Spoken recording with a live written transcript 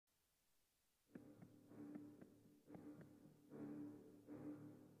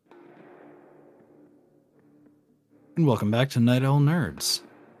And welcome back to Night Owl Nerds.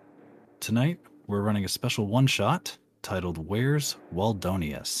 Tonight, we're running a special one-shot titled Where's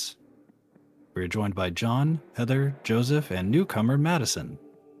Waldonius? We're joined by John, Heather, Joseph, and newcomer Madison.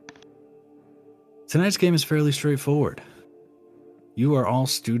 Tonight's game is fairly straightforward. You are all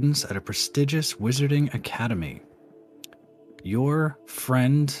students at a prestigious wizarding academy. Your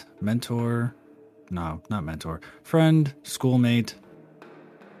friend, mentor, no, not mentor, friend, schoolmate,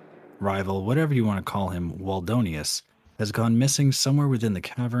 rival, whatever you want to call him, Waldonius, has gone missing somewhere within the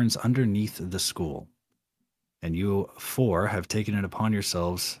caverns underneath the school. And you four have taken it upon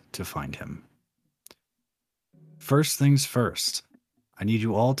yourselves to find him. First things first, I need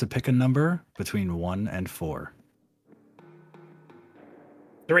you all to pick a number between 1 and 4.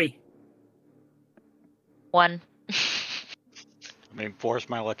 3. 1. I mean, 4 is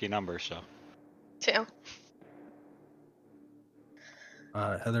my lucky number, so. 2.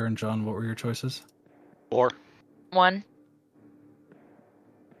 Heather and John, what were your choices? 4. 1.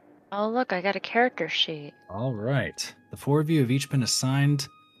 Oh, look, I got a character sheet. All right. The four of you have each been assigned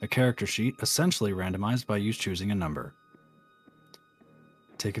a character sheet, essentially randomized by you choosing a number.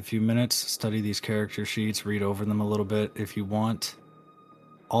 Take a few minutes, study these character sheets, read over them a little bit if you want.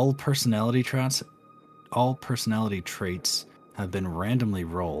 All personality traits have been randomly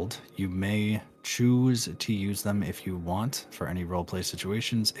rolled. You may choose to use them if you want for any roleplay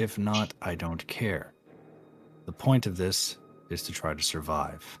situations. If not, I don't care. The point of this is to try to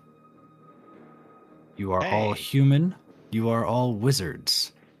survive. You are all human. You are all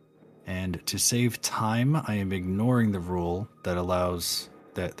wizards. And to save time, I am ignoring the rule that allows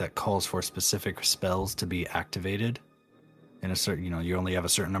that calls for specific spells to be activated. In a certain, you only have a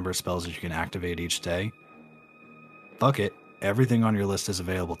certain number of spells that you can activate each day. Fuck it. Everything on your list is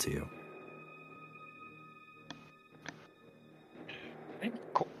available to you.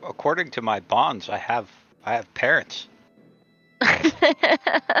 According to my bonds, I have parents. Oh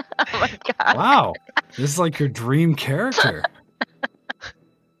my god. Wow. This is like your dream character.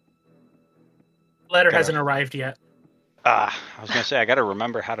 Letter hasn't arrived yet. I was going to say, I got to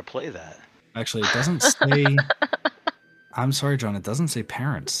remember how to play that. Actually, it doesn't say... I'm sorry, John. It doesn't say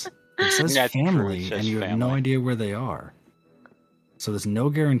parents. It says That's true, family, it says and you have family. no idea where they are. So there's no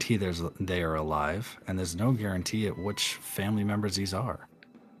guarantee they are alive, and there's no guarantee at which family members these are.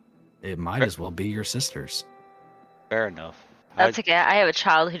 It might as well be your sisters. Fair enough. That's okay. I have a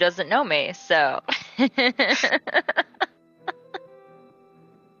child who doesn't know me, so.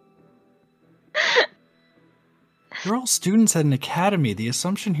 You're all students at an academy. The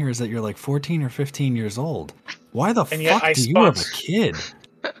assumption here is that you're like 14 or 15 years old. Why the And yet fuck do you have a kid?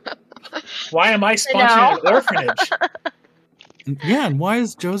 Why am I sponsoring an orphanage? Yeah, and why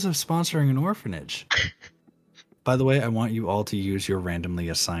is Joseph sponsoring an orphanage? By the way, I want you all to use your randomly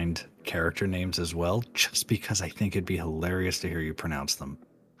assigned character names as well, just because I think it'd be hilarious to hear you pronounce them.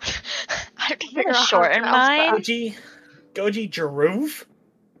 I have to figure out how to Shorten pronounce mine? that. Goji Jeruve?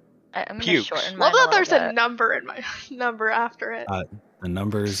 I'm gonna Pukes. shorten mine Love that a there's little a bit. number in my number after it. The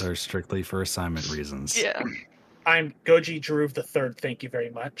numbers are strictly for assignment reasons. Yeah. I'm Goji Jeruve the Third. Thank you very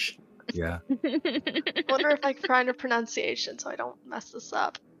much. Yeah. Wonder if I can find a pronunciation so I don't mess this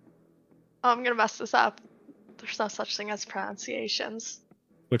up. Oh, I'm gonna mess this up. There's no such thing as pronunciations.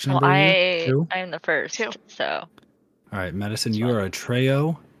 Which Well, number are you? 2? I'm the first, 2. so. All right, Madison, you are a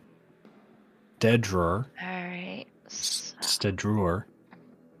Treo, Dedrur, Alright. Stedrur.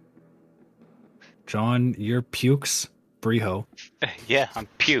 John, you're Pukes, Briho, Yeah, I'm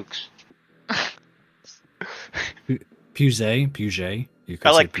Pukes. Puget. You could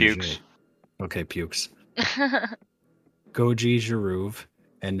I say like Puget. Pukes. Okay, Pukes. Goji Jeruve,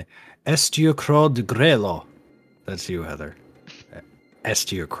 and Estiocrod Grelo. That's you, Heather.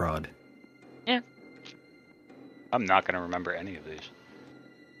 Estiocrod. I'm not going to remember any of these.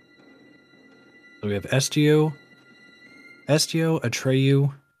 So we have Estio,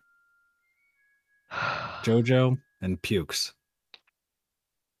 Atreyu, Jojo, and Pukes.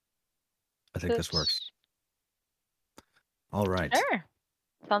 I think this works. All right. Sure.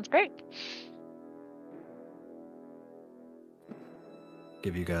 Sounds great.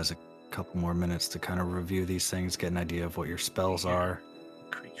 Give you guys a couple more minutes to kind of review these things, get an idea of what your spells are.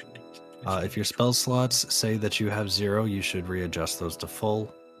 If your spell slots say that you have 0, you should readjust those to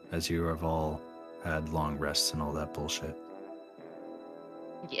full, as you have all had long rests and all that bullshit.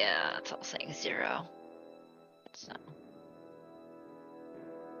 Yeah, it's all saying 0. So.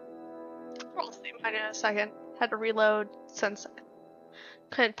 I'll see mine in a second. Had to reload since I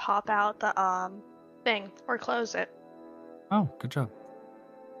couldn't pop out the thing or close it. Oh, good job.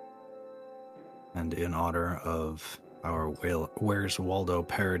 And in honor of our Where's Waldo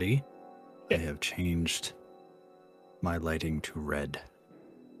parody, I have changed my lighting to red.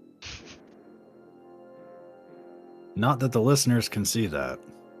 Not that the listeners can see that.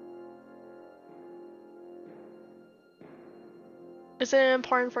 Is it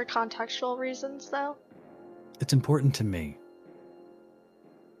important for contextual reasons, though? It's important to me.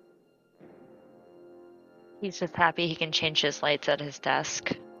 He's just happy he can change his lights at his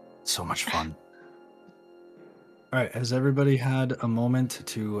desk. So much fun. All right, has everybody had a moment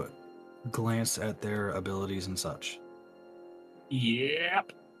to glance at their abilities and such?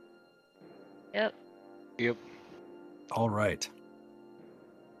 Yep. Yep. Yep. All right.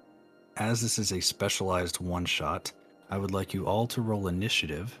 As this is a specialized one-shot, I would like you all to roll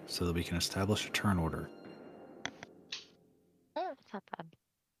initiative so that we can establish a turn order. Oh, it's not bad.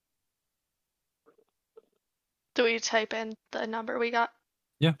 Do we type in the number we got?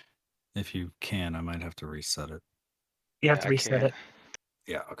 If you can, I might have to reset it. You have Yeah, to I reset can't. it.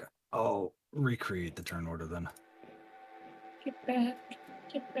 Yeah, okay. I'll recreate the turn order then. Get back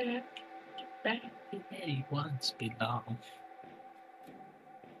to where you once belonged.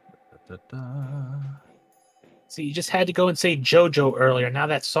 Da-da-da. See, you just had to go and say JoJo earlier. Now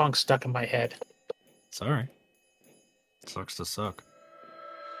that song's stuck in my head. Sorry. Sucks to suck.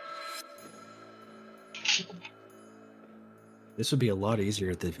 This would be a lot easier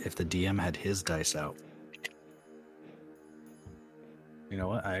if the DM had his dice out. You know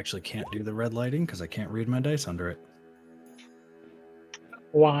what? I actually can't do the red lighting because I can't read my dice under it.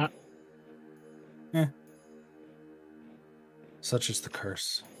 What? Such is the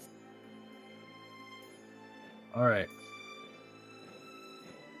curse. All right.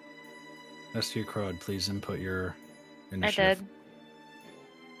 SU Crowd, please input your I initiative. did.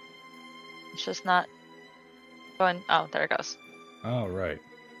 It's just not going. Oh, there it goes. All right.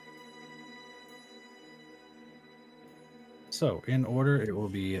 So, in order, it will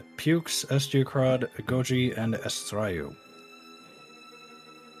be Pukes, Esteucrod, Goji, and Estrayu.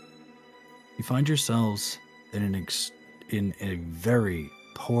 You find yourselves in in a very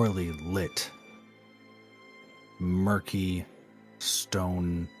poorly lit, murky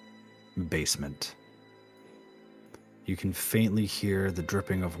stone basement. You can faintly hear the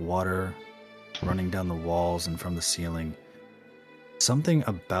dripping of water running down the walls and from the ceiling. Something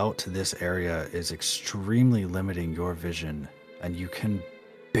about this area is extremely limiting your vision, and you can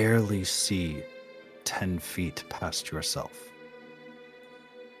barely see 10 feet past yourself.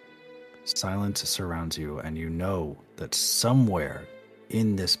 Silence surrounds you, and you know that somewhere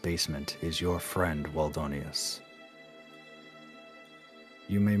in this basement is your friend Waldonius.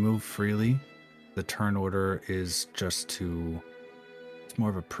 You may move freely. The turn order is just to... It's more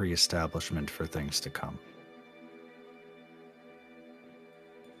of a pre-establishment for things to come.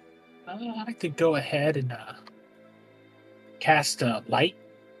 I could go ahead and cast a light.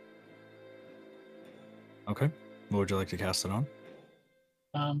 Okay. What would you like to cast it on?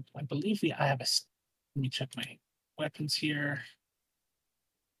 I believe I have a. Let me check my weapons here.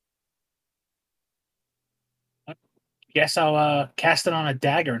 Guess I'll cast it on a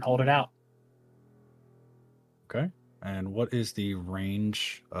dagger and hold it out. Okay. And what is the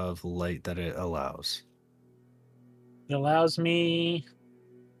range of light that it allows? It allows me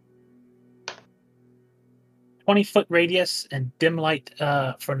 20-foot radius and dim light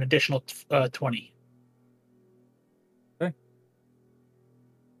for an additional 20. Okay.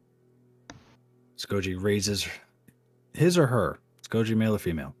 Skoji raises his or her. Skoji, male or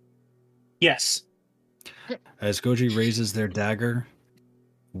female? Yes. As Goji raises their dagger,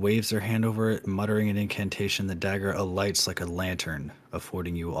 waves their hand over it, muttering an incantation, the dagger alights like a lantern,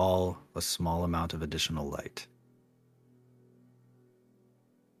 affording you all a small amount of additional light.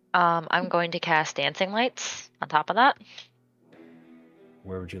 I'm going to cast dancing lights on top of that.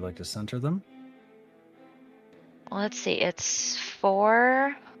 Where would you like to center them? Well, let's see. It's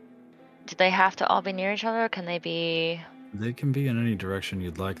 4. Do they have to all be near each other? Or can they be? They can be in any direction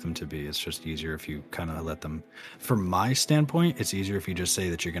you'd like them to be. It's just easier if you kind of let them... From my standpoint, it's easier if you just say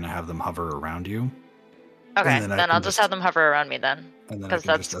that you're going to have them hover around you. Okay, then then I'll just have them hover around me then. And then I Because can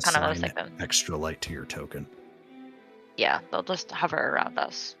that's just kind of what I was assign thinking. extra light to your token. Yeah, they'll just hover around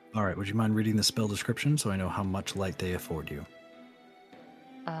us. All right, would you mind reading the spell description so I know how much light they afford you?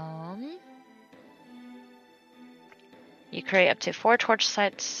 You create up to 4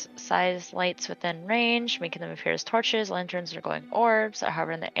 torch-sized lights within range, making them appear as torches, lanterns, or glowing orbs that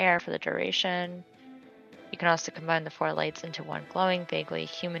hover in the air for the duration. You can also combine the 4 lights into one glowing, vaguely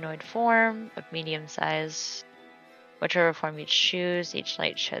humanoid form of medium size. Whichever form you choose, each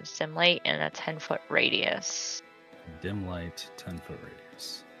light sheds dim light in a 10-foot radius. Dim light, 10-foot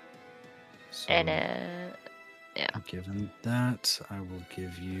radius. So, And yeah. given that, I will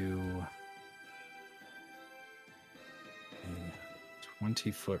give you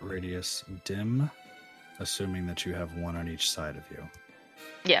 20-foot radius dim, assuming that you have one on each side of you.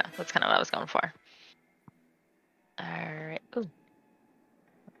 Yeah, that's kind of what I was going for. All right. Ooh.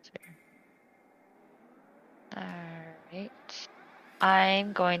 That's weird. All right.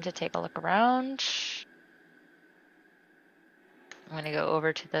 I'm going to take a look around. I'm going to go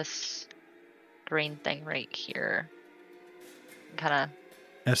over to this green thing right here. Kind of.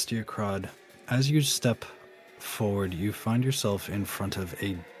 Estiacrod, as you step forward, you find yourself in front of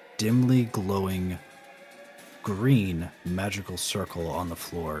a dimly glowing green magical circle on the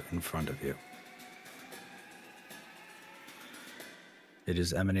floor in front of you. It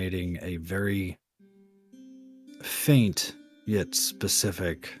is emanating a very faint yet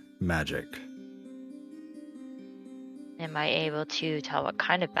specific magic. Am I able to tell what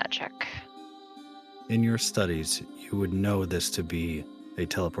kind of magic? In your studies, you would know this to be a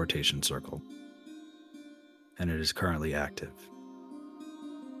teleportation circle, and it is currently active.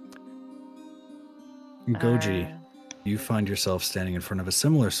 Goji, you find yourself standing in front of a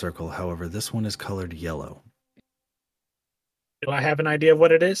similar circle, however, this one is colored yellow. Do I have an idea of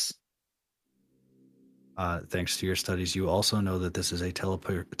what it is? Thanks to your studies, you also know that this is a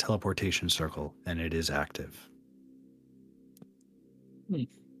teleportation circle, and it is active.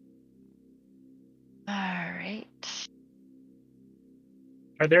 All right.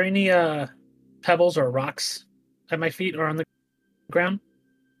 Are there any pebbles or rocks at my feet or on the ground?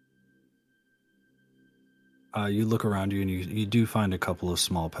 You look around you, and you do find a couple of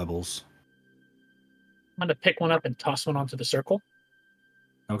small pebbles. I'm going to pick one up and toss one onto the circle.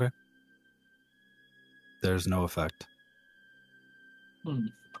 Okay. There's no effect.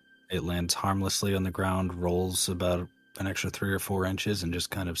 It lands harmlessly on the ground, rolls about an extra 3 or 4 inches, and just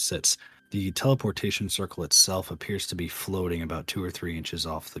kind of sits. The teleportation circle itself appears to be floating about 2 or 3 inches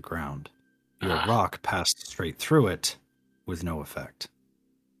off the ground. Your rock passed straight through it with no effect.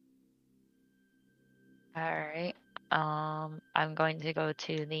 All right. I'm going to go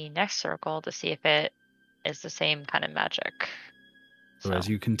to the next circle to see if it is the same kind of magic. So as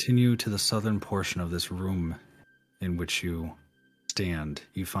you continue to the southern portion of this room in which you stand,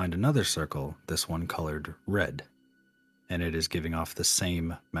 you find another circle, this one colored red, and it is giving off the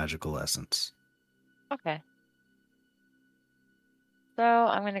same magical essence. Okay. So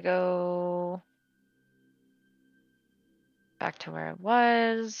I'm going to go back to where I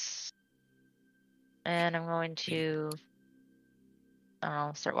was, and I'm going to, I don't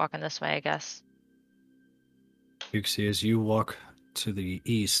know, start walking this way, I guess. Uxie, as you walk to the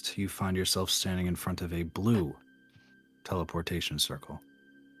east, you find yourself standing in front of a blue teleportation circle.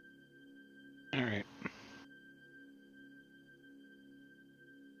 All right.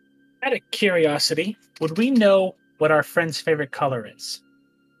 Out of curiosity, would we know what our friend's favorite color is?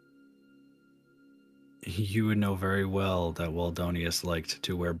 You would know very well that Waldonius liked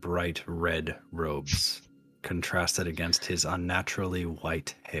to wear bright red robes, contrasted against his unnaturally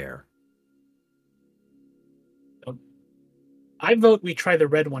white hair. I vote we try the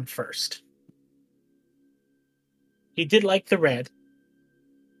red one first. He did like the red.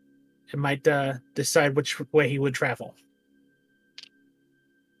 It might decide which way he would travel.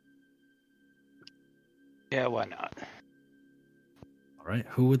 Yeah, why not? All right,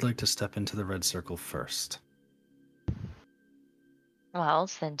 who would like to step into the red circle first? Well,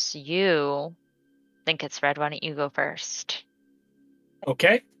 since you think it's red, why don't you go first?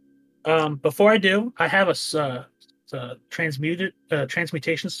 Okay. Before I do, I have a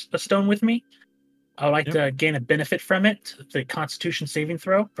transmutation stone with me. I would like to gain a benefit from it. The Constitution saving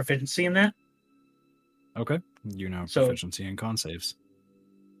throw, proficiency in that. Okay, you know proficiency in con saves.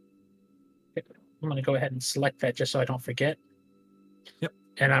 I'm going to go ahead and select that just so I don't forget. Yep.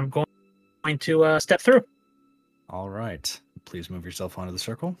 And I'm going to step through. All right, please move yourself onto the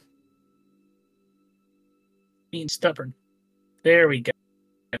circle. Being stubborn. There we go.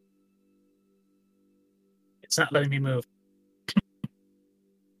 It's not letting me move.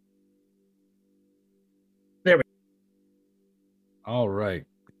 There we go. All right.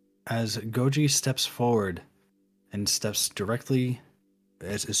 As Goji steps forward and steps directly,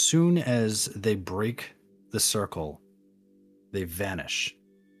 as soon as they break the circle, they vanish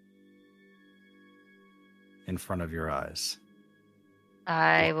in front of your eyes.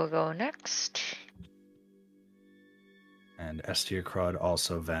 I will go next. And Estiacrod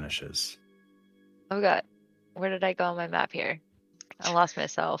also vanishes. Oh god, where did I go on my map here? I lost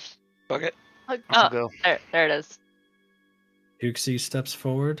myself. Bucket. Oh, Go. there it is. Uxie steps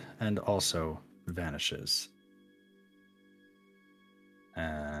forward and also vanishes.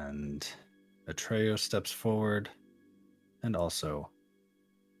 And Atreyo steps forward and also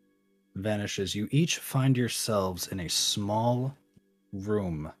vanishes. You each find yourselves in a small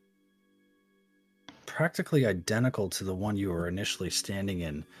room, practically identical to the one you were initially standing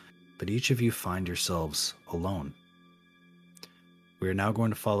in, but each of you find yourselves alone. We are now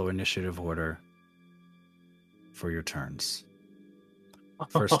going to follow initiative order for your turns.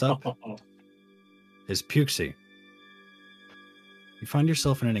 First up is Puxie. You find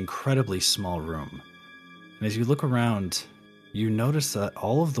yourself in an incredibly small room. And as you look around, you notice that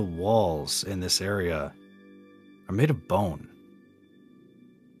all of the walls in this area are made of bone.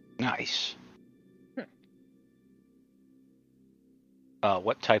 Nice.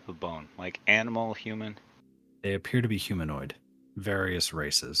 What type of bone? Like animal, human? They appear to be humanoid, various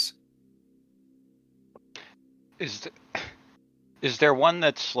races. Is there one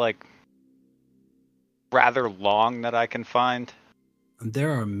that's like rather long that I can find?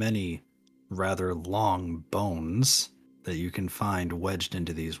 There are many rather long bones that you can find wedged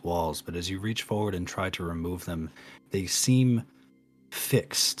into these walls, but as you reach forward and try to remove them, they seem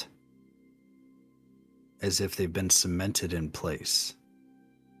fixed, as if they've been cemented in place.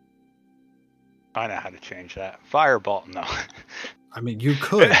 I know how to change that. Firebolt, no. I mean, you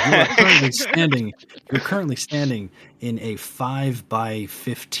could. You are currently standing. You're currently standing in a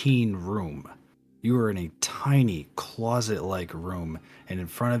 5x15 room. You are in a tiny closet-like room, and in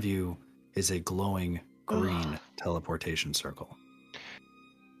front of you is a glowing green teleportation circle.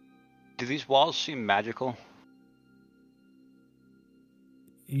 Do these walls seem magical?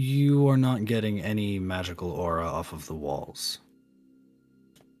 You are not getting any magical aura off of the walls.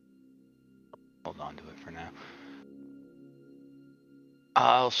 Hold on to it for now.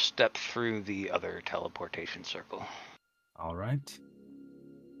 I'll step through the other teleportation circle. All right.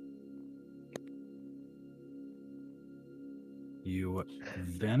 You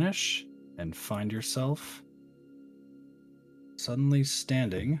vanish and find yourself suddenly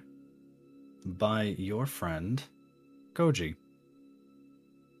standing by your friend, Goji.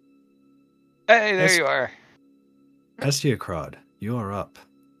 Hey, there you are. Estiacrod, you are up.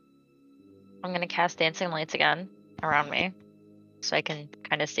 I'm going to cast Dancing Lights again around me so I can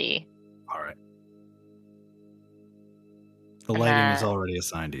kind of see. All right. The lighting is already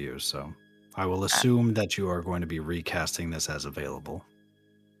assigned to you, so I will assume that you are going to be recasting this as available.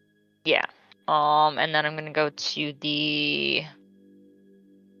 Yeah. And then I'm going to go to the...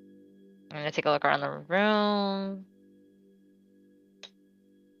 I'm going to take a look around the room.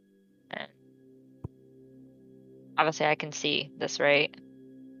 And obviously I can see this, right?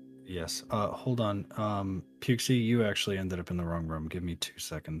 Yes. Hold on. Puxie, you actually ended up in the wrong room. Give me 2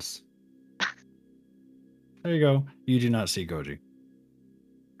 seconds. There you go. You do not see Goji.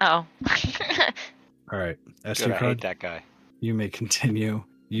 Oh. All right. Good, I hate that guy. You may continue.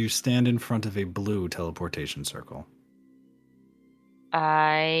 You stand in front of a blue teleportation circle.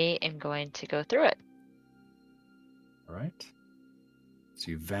 I am going to go through it. All right.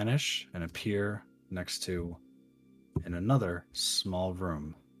 So you vanish and appear next to in another small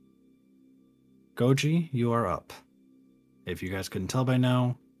room. Goji, you are up. If you guys couldn't tell by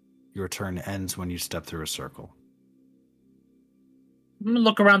now, your turn ends when you step through a circle. I'm gonna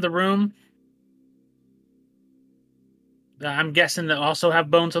look around the room. I'm guessing they also have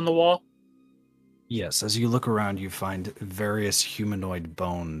bones on the wall. Yes, as you look around, you find various humanoid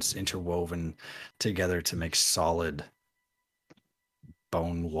bones interwoven together to make solid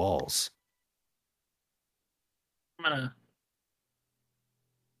bone walls. I'm gonna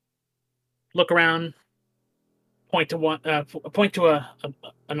look around, point to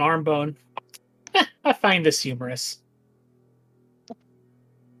an arm bone. I find this humorous.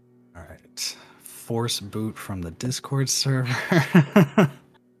 All right. Force boot from the Discord server.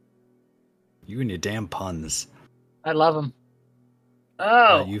 You and your damn puns. I love them.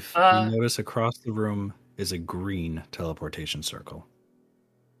 Oh, You notice across the room is a green teleportation circle.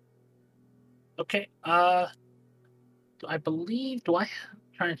 Okay. I believe.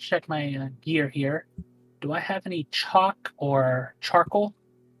 Trying to check my gear here. Do I have any chalk or charcoal?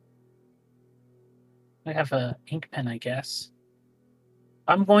 I have a ink pen, I guess.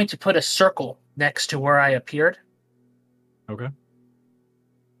 I'm going to put a circle next to where I appeared. Okay.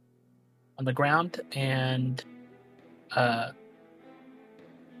 On the ground, and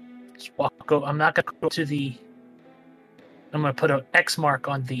just walk over. I'm not going to go to the... I'm going to put an X mark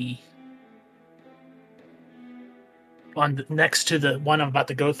on next to the one I'm about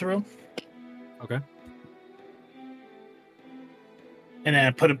to go through. Okay. And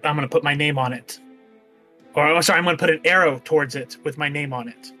then I'm going to put my name on it. Or, sorry, I'm going to put an arrow towards it with my name on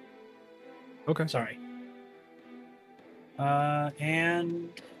it. Okay. Sorry. And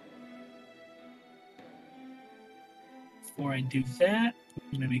before I do that,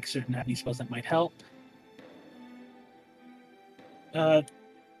 I'm going to make certain I have any spells that might help.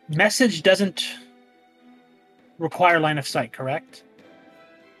 Message doesn't require line of sight, correct?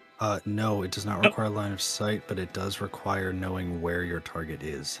 No, it does not require line of sight, but it does require knowing where your target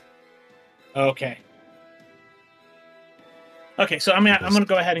is. Okay. Okay, so I'm gonna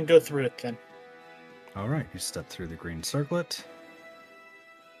go ahead and go through it then. All right, you step through the green circlet,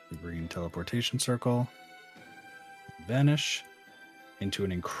 the green teleportation circle, vanish into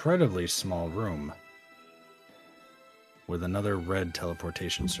an incredibly small room with another red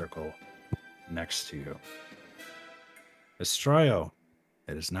teleportation circle next to you. Estrio,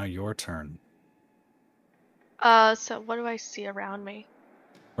 it is now your turn. So what do I see around me?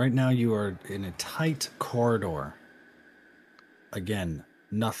 Right now you are in a tight corridor. Again,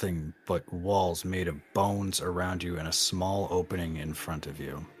 nothing but walls made of bones around you and a small opening in front of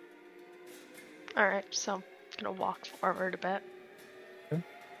you. Alright, so I'm gonna walk forward a bit. Okay.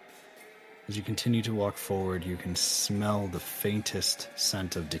 As you continue to walk forward, you can smell the faintest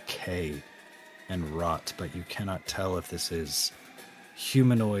scent of decay and rot, but you cannot tell if this is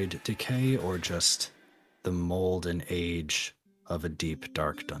humanoid decay or just the mold and age of a deep,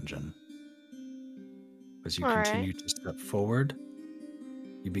 dark dungeon. As you continue to step forward,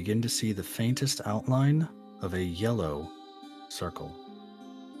 you begin to see the faintest outline of a yellow circle.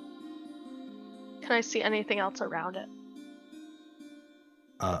 Can I see anything else around it?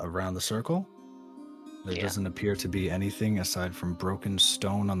 Around the circle, there doesn't appear to be anything aside from broken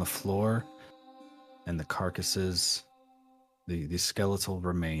stone on the floor and the carcasses, the skeletal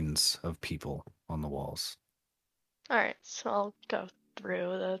remains of people on the walls. Alright, so I'll go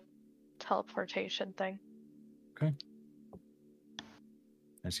through the teleportation thing. Okay.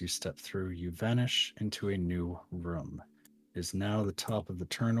 As you step through, you vanish into a new room. It is now the top of the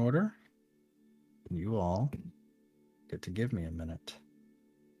turn order. And you all get to give me a minute.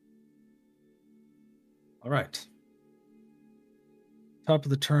 All right. Top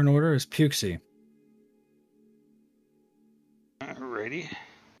of the turn order is Pukesy. Alrighty.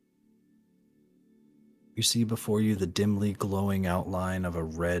 You see before you the dimly glowing outline of a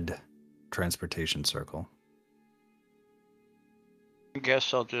red transportation circle. I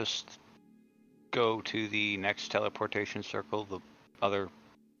guess I'll just go to the next teleportation circle, the other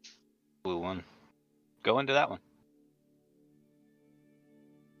blue one. Go into that one.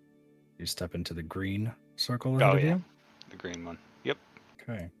 You step into the green circle ahead of you? The green one. Yep.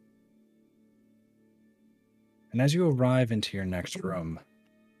 Okay. And as you arrive into your next room,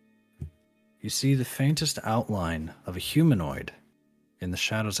 you see the faintest outline of a humanoid in the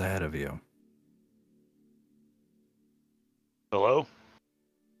shadows ahead of you. Hello?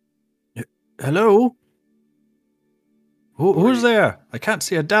 Hello? Who's there? I can't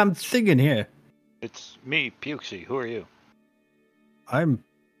see a damn thing in here. It's me, Pukesy. Who are you? I'm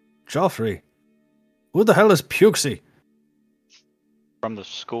Joffrey. Who the hell is Pukesy? From the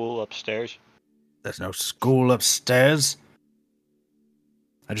school upstairs? There's no school upstairs.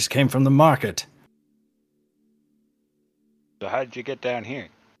 I just came from the market. So how did you get down here?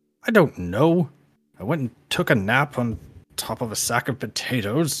 I don't know. I went and took a nap on top of a sack of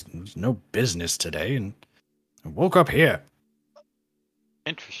potatoes. There's no business today, and I woke up here.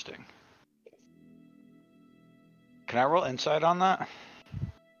 Interesting. Can I roll insight on that?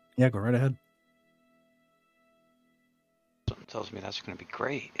 Yeah, go right ahead. Something tells me that's going to be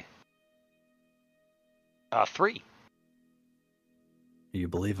great. 3. You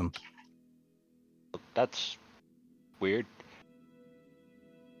believe him? That's weird.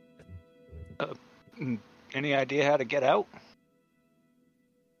 Any idea how to get out?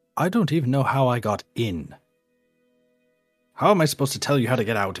 I don't even know how I got in. How am I supposed to tell you how to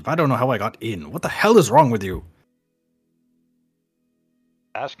get out if I don't know how I got in? What the hell is wrong with you?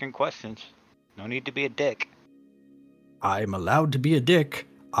 Asking questions. No need to be a dick. I'm allowed to be a dick.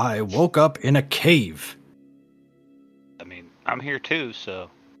 I woke up in a cave. I mean, I'm here too, so...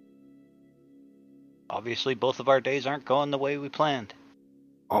 Obviously, both of our days aren't going the way we planned.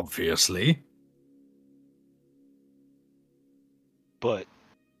 Obviously. But,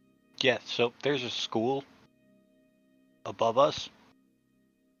 yeah, so there's a school above us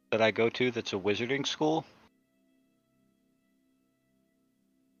that I go to that's a wizarding school.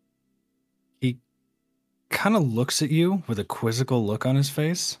 He kind of looks at you with a quizzical look on his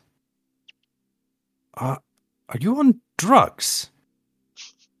face. Are you on drugs?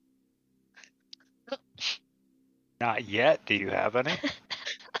 Not yet. Do you have any?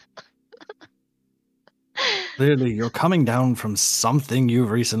 Clearly, you're coming down from something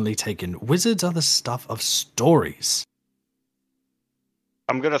you've recently taken. Wizards are the stuff of stories.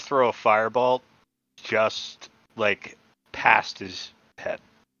 I'm going to throw a fireball just, like, past his head.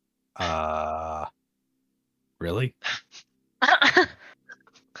 Really?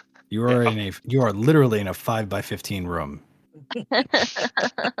 You are literally in a 5x15 room.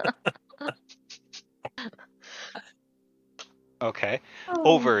 Okay.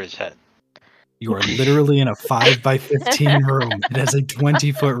 Over his head. You are literally in a 5x15 room. It has a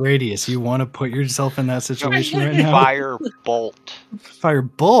 20-foot radius. You want to put yourself in that situation right now? Fire bolt. Fire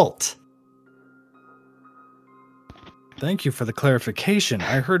bolt. Thank you for the clarification.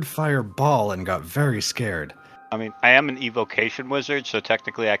 I heard fireball and got very scared. I mean, I am an evocation wizard, so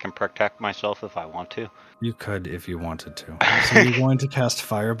technically I can protect myself if I want to. You could if you wanted to. So you're going to cast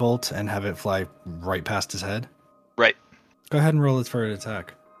firebolt and have it fly right past his head? Right. Go ahead and roll it for an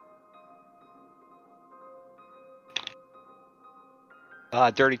attack.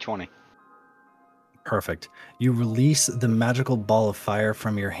 Dirty 20. Perfect. You release the magical ball of fire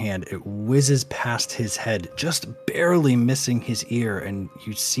from your hand. It whizzes past his head, just barely missing his ear, and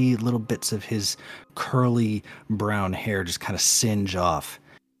you see little bits of his curly brown hair just kind of singe off.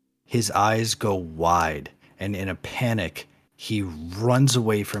 His eyes go wide, and in a panic, he runs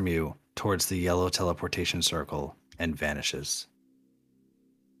away from you towards the yellow teleportation circle and vanishes.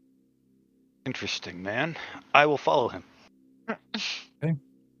 Interesting, man. I will follow him. Okay.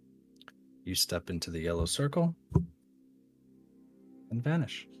 You step into the yellow circle and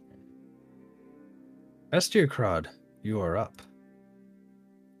vanish. Estiocrod, you are up.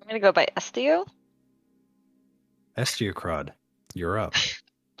 I'm gonna go by Estio. Estiocrod, you're up.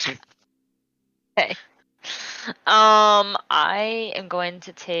 Okay. I am going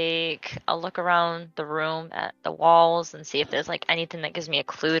to take a look around the room at the walls and see if there's like anything that gives me a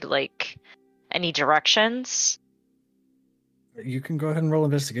clue to like any directions. You can go ahead and roll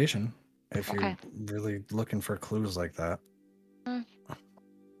investigation if Okay. you're really looking for clues like that.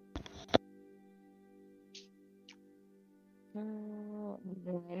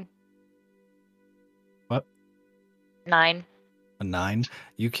 What? 9. A 9?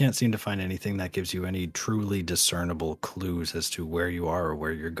 You can't seem to find anything that gives you any truly discernible clues as to where you are or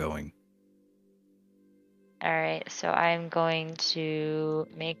where you're going. All right, so I'm going to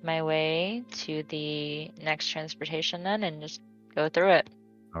make my way to the next transportation then and just go through it.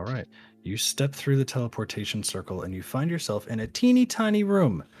 All right. You step through the teleportation circle and you find yourself in a teeny tiny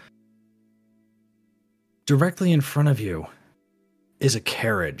room. Directly in front of you is a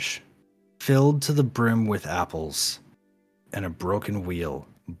carriage filled to the brim with apples and a broken wheel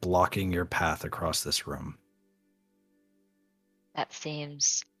blocking your path across this room. That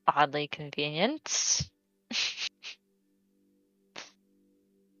seems oddly convenient.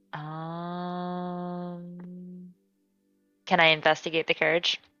 Can I investigate the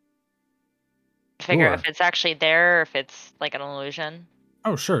carriage? Figure out if it's actually there or if it's like an illusion.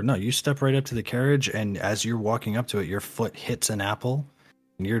 Oh, sure. No, you step right up to the carriage, and as you're walking up to it, your foot hits an apple,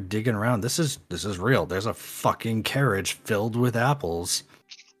 and you're digging around. This is real. There's a fucking carriage filled with apples,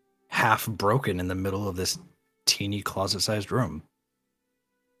 half broken in the middle of this teeny closet-sized room.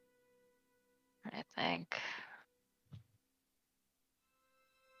 I think.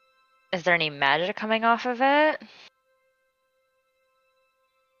 Is there any magic coming off of it?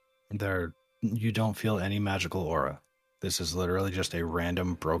 You don't feel any magical aura. This is literally just a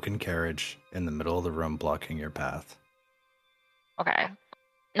random broken carriage in the middle of the room blocking your path. Okay.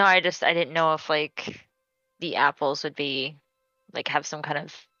 No, I didn't know if like the apples would be like have some kind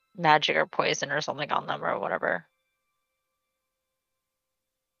of magic or poison or something on them or whatever.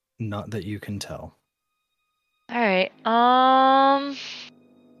 Not that you can tell. All right.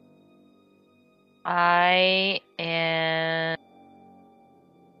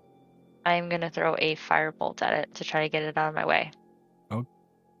 I'm gonna throw a firebolt at it to try to get it out of my way. Oh,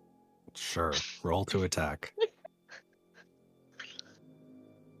 sure. Roll to attack.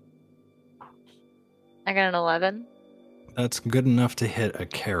 I got an 11. That's good enough to hit a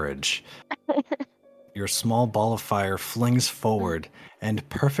carriage. Your small ball of fire flings forward and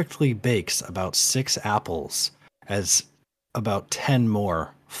perfectly bakes about 6 apples as about 10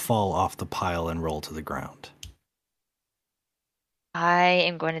 more fall off the pile and roll to the ground. I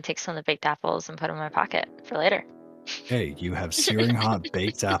am going to take some of the baked apples and put them in my pocket for later. Hey, you have searing hot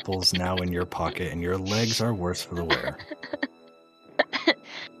baked apples now in your pocket, and your legs are worse for the wear.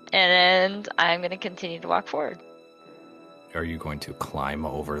 And I'm going to continue to walk forward. Are you going to climb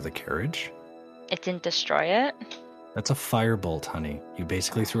over the carriage? It didn't destroy it? That's a firebolt, honey. You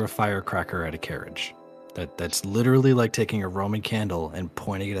basically threw a firecracker at a carriage. That's literally like taking a Roman candle and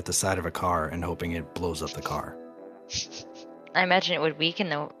pointing it at the side of a car and hoping it blows up the car. I imagine it would weaken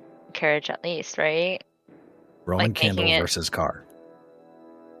the carriage at least, right? Roman like candle making it... versus car.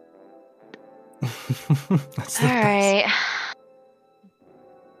 That's Alright.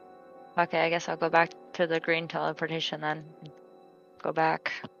 Okay, I guess I'll go back to the green teleportation then. Go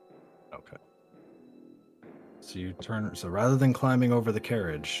back. Okay. So you turn. So rather than climbing over the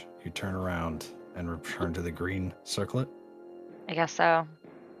carriage, you turn around and return to the green circlet. I guess so.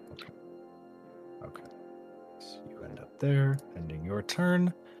 Okay. So you end up there, ending your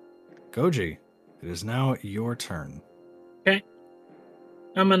turn. Goji, it is now your turn. Okay.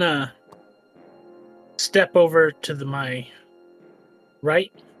 I'm gonna step over to my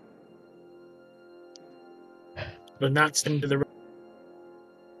right, but not stepping to the right.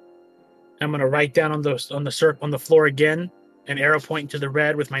 I'm gonna write down on the floor again an arrow pointing to the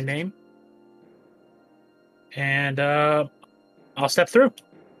red with my name, and I'll step through.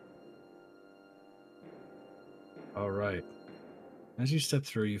 All right. As you step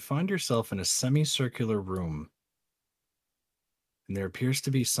through, you find yourself in a semicircular room, and there appears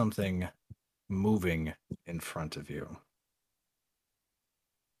to be something moving in front of you.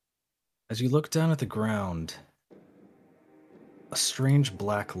 As you look down at the ground, a strange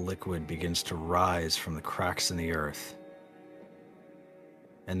black liquid begins to rise from the cracks in the earth,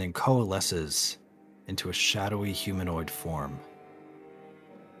 and then coalesces into a shadowy humanoid form,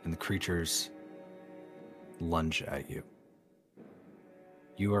 and the creatures lunge at you.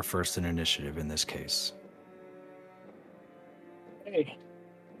 You are first in initiative in this case. Hey.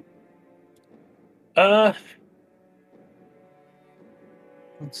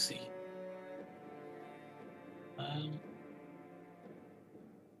 Let's see.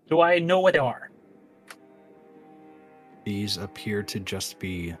 Do I know what they are? These appear to just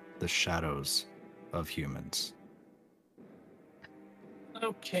be the shadows of humans.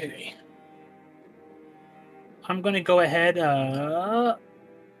 Okay. I'm gonna go ahead. I'm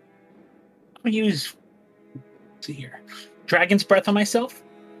gonna use. Let's see here, Dragon's Breath on myself,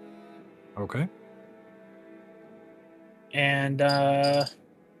 Okay. and I'm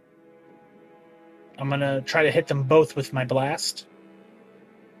gonna try to hit them both with my blast.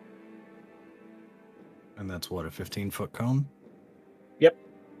 And that's what, a 15-foot cone? Yep.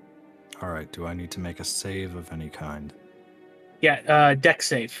 All right. Do I need to make a save of any kind? Yeah. Deck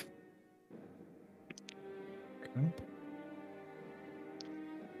save. Okay.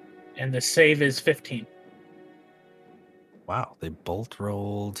 And the save is 15. Wow. They both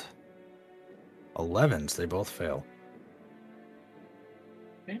rolled 11s. They both fail.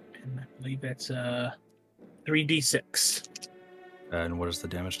 Okay. And I believe that's 3d6. And what is the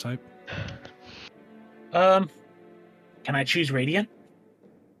damage type? Can I choose Radiant?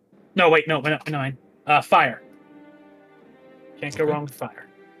 No, wait, no. Fire. Can't go Okay. wrong with fire.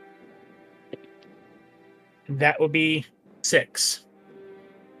 And that would be 6.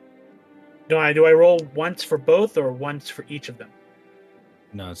 Do I roll once for both or once for each of them?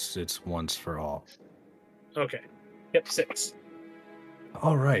 No, it's once for all. Okay. Yep, 6.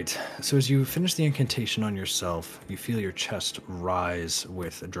 All right. So as you finish the incantation on yourself, you feel your chest rise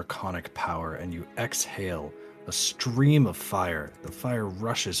with draconic power, and you exhale a stream of fire. The fire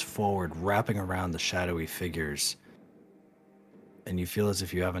rushes forward, wrapping around the shadowy figures, and you feel as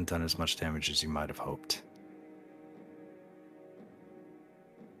if you haven't done as much damage as you might have hoped.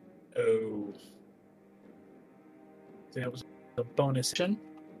 Oh. So that was a bonus action.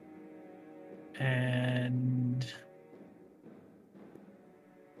 And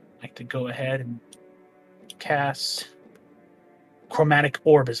I like to go ahead and cast Chromatic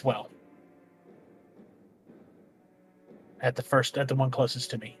Orb as well. At the one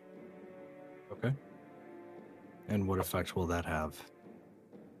closest to me. Okay. And what effect will that have?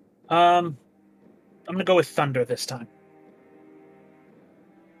 I'm gonna go with Thunder this time.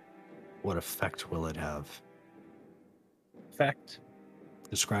 What effect will it have? Effect.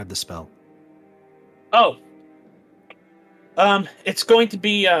 Describe the spell. Oh. It's going to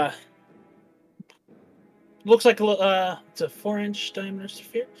be looks like it's a 4-inch diameter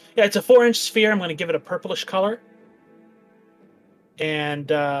sphere. Yeah, it's a 4-inch sphere. I'm going to give it a purplish color,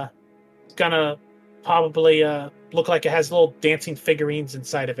 and it's gonna probably look like it has little dancing figurines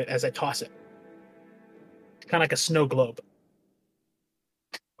inside of it as I toss it. Kind of like a snow globe.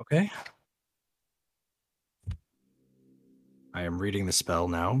 Okay. I am reading the spell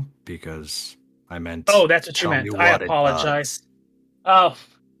now because I meant. Oh, that's what you tell meant. me I what it apologize. does. Oh,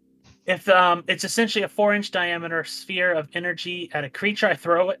 if it's essentially a 4-inch diameter sphere of energy at a creature. I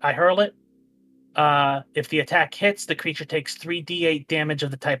hurl it. If the attack hits, the creature takes 3d8 damage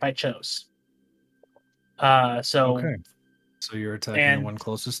of the type I chose. Okay. So you're attacking the one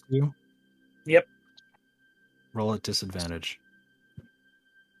closest to you? Yep. Roll at disadvantage.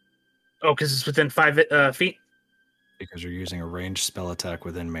 Oh, because it's within 5 feet? Because you're using a ranged spell attack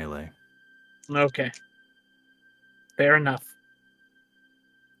within melee. Okay. Fair enough.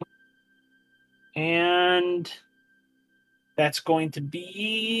 And that's going to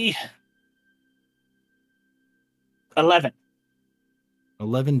be 11.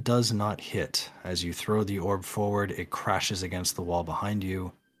 11 does not hit. As you throw the orb forward, it crashes against the wall behind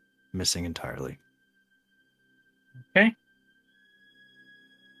you, missing entirely. Okay.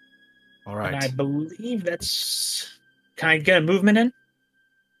 All And I right. believe that's... Can I get a movement in?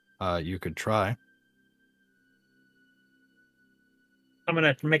 You could try. I'm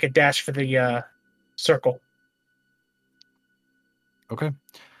going to make a dash for the circle. Okay.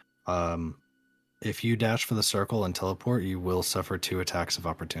 If you dash for the circle and teleport, you will suffer 2 attacks of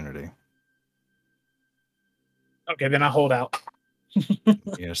opportunity. Okay, then I'll hold out. You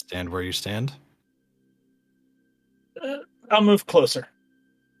gonna stand where you stand? I'll move closer.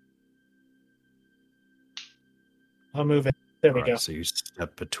 I'll move it. There we All right, go. so you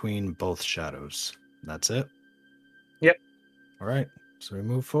step between both shadows. That's it? Yep. All right, so we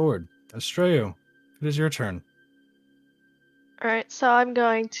move forward. Estreo, it is your turn. Alright, so I'm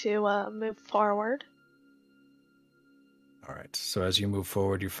going to move forward. All right, so as you move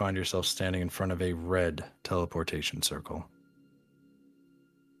forward, you find yourself standing in front of a red teleportation circle.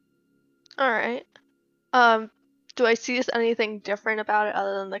 Alright. Do I see anything different about it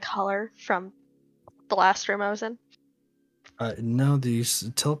other than the color from the last room I was in? No,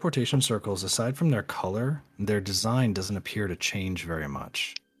 these teleportation circles, aside from their color, their design doesn't appear to change very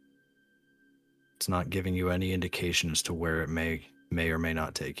much. It's not giving you any indication as to where it may or may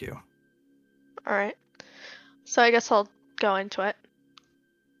not take you. Alright. So I guess I'll go into it.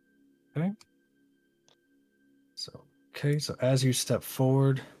 Okay, so as you step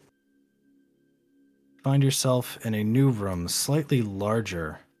forward, find yourself in a new room, slightly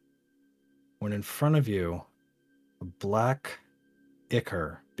larger, when in front of you, a black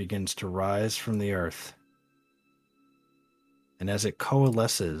ichor begins to rise from the earth. And as it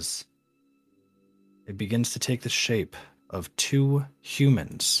coalesces, it begins to take the shape of 2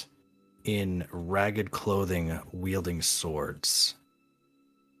 humans in ragged clothing wielding swords.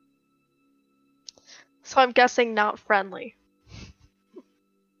 So I'm guessing not friendly.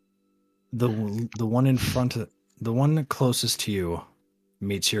 The one in front of the one closest to you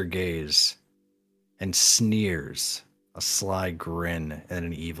meets your gaze and sneers, a sly grin and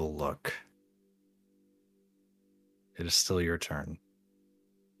an evil look. It is still your turn.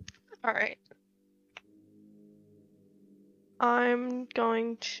 Alright. I'm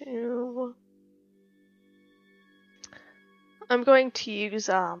going to use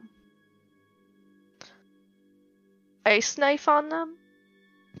ice knife on them.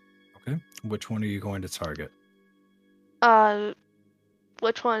 Okay. Which one are you going to target?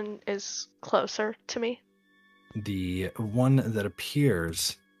 Which one is closer to me? The one that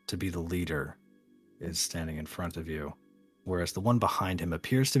appears to be the leader is standing in front of you, whereas the one behind him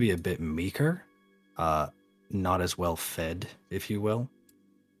appears to be a bit meeker, not as well fed, if you will.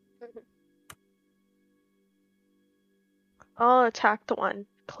 I'll attack the one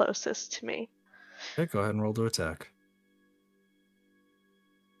closest to me. Okay, go ahead and roll to attack.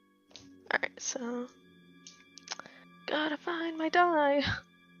 Alright, so... Gotta find my die!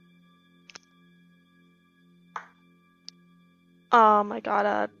 I got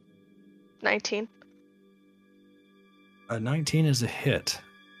a 19. A 19 is a hit.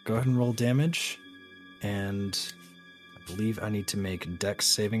 Go ahead and roll damage, and I believe I need to make dex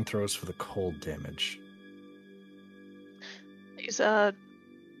saving throws for the cold damage. These, it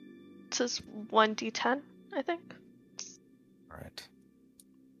says 1d10, I think. All right.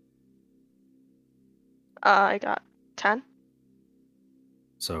 I got 10.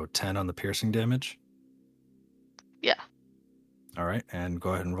 So 10 on the piercing damage? Yeah. All right, and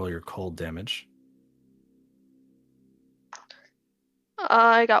go ahead and roll your cold damage.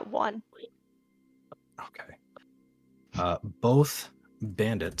 I got 1. Okay. Both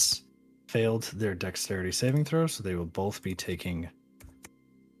bandits failed their dexterity saving throw, so they will both be taking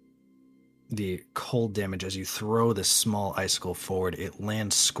the cold damage as you throw this small icicle forward. It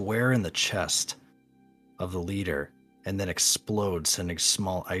lands square in the chest of the leader and then explodes, sending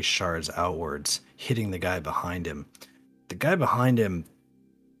small ice shards outwards, hitting the guy behind him. The guy behind him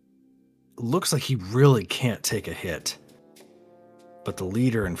looks like he really can't take a hit, but the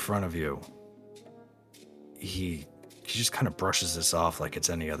leader in front of you, he just kind of brushes this off like it's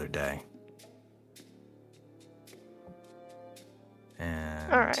any other day.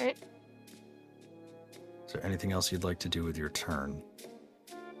 And Alright. is there anything else you'd like to do with your turn?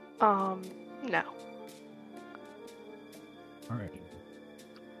 No. All right.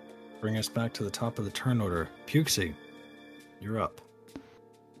 Bring us back to the top of the turn order. Pukesy, you're up.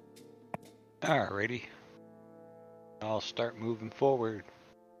 Alrighty. I'll start moving forward.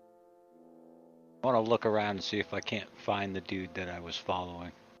 I want to look around and see if I can't find the dude that I was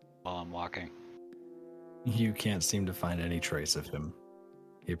following while I'm walking. You can't seem to find any trace of him.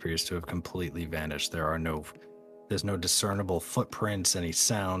 He appears to have completely vanished. There's no discernible footprints, any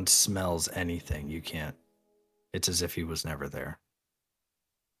sound, smells, anything. You can't. It's as if he was never there.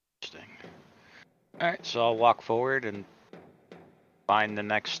 Interesting. Alright, so I'll walk forward and find the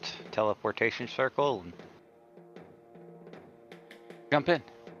next teleportation circle and jump in.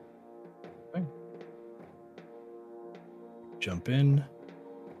 Okay. Jump in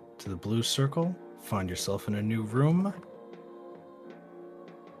to the blue circle, find yourself in a new room.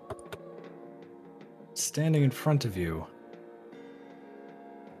 Standing in front of you,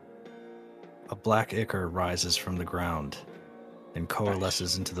 a black ichor rises from the ground and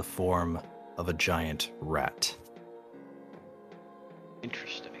coalesces into the form of a giant rat.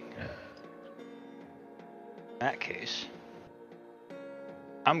 Interesting. In that case,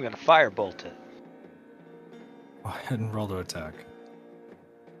 I'm gonna firebolt it. Go ahead and roll to attack.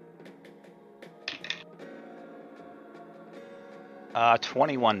 Uh,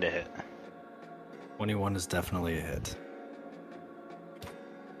 21 to hit. 21 is definitely a hit.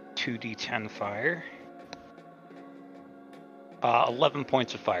 2d10 fire. 11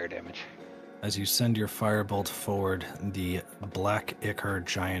 points of fire damage. As you send your firebolt forward, the black ichor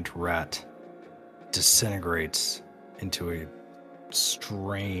giant rat disintegrates into a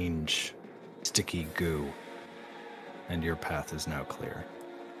strange, sticky goo, and your path is now clear.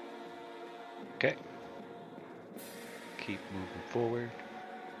 Okay. Keep moving forward.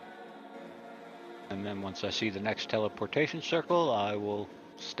 And then once I see the next teleportation circle, I will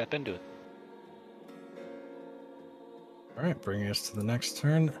step into it. All right, bringing us to the next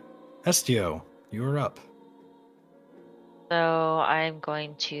turn. Estio, you are up. So I'm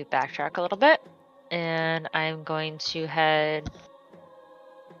going to backtrack a little bit, and I'm going to head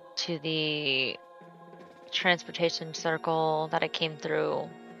to the transportation circle that I came through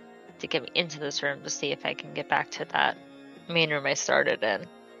to get me into this room to see if I can get back to that main room I started in.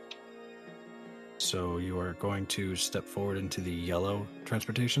 So you are going to step forward into the yellow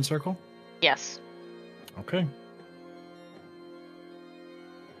transportation circle? Yes. Okay.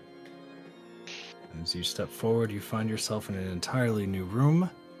 As you step forward, you find yourself in an entirely new room.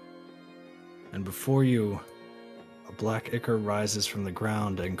 And before you, a black ichor rises from the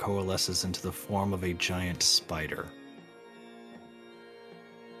ground and coalesces into the form of a giant spider.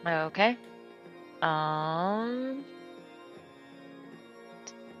 Okay. Let's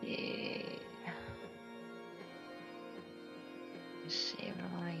see. Let's see, what do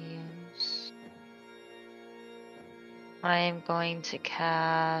I use? I am going to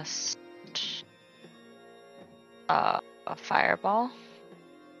cast a fireball.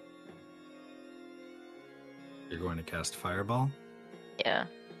 You're going to cast Fireball? Yeah.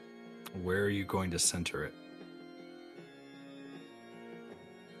 Where are you going to center it?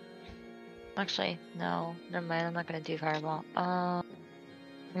 Actually, no. Never mind. I'm not going to do fireball. I'm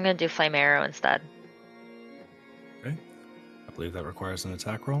going to do flame arrow instead. Okay. I believe that requires an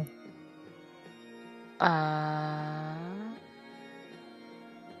attack roll.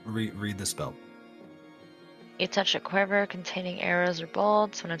 Read the spell. You touch a quiver containing arrows or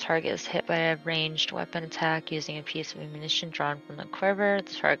bolts. When a target is hit by a ranged weapon attack using a piece of ammunition drawn from the quiver,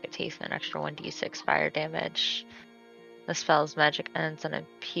 the target takes an extra 1d6 fire damage. The spell's magic ends on a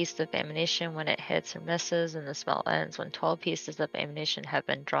piece of ammunition when it hits or misses, and the spell ends when 12 pieces of ammunition have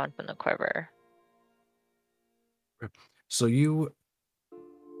been drawn from the quiver. So you,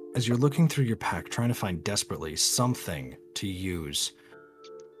 as you're looking through your pack, trying to find desperately something to use,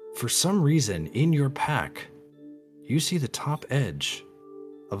 for some reason in your pack, you see the top edge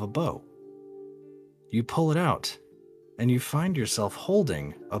of a bow. You pull it out, and you find yourself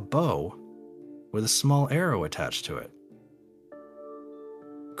holding a bow with a small arrow attached to it.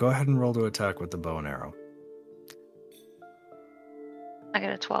 Go ahead and roll to attack with the bow and arrow. I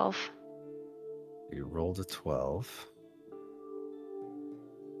got a 12. You rolled a 12.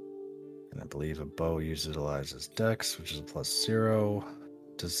 And I believe a bow utilizes dex, which is a +0.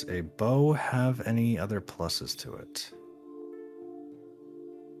 Does a bow have any other pluses to it?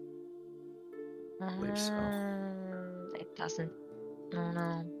 I believe so. It doesn't. Oh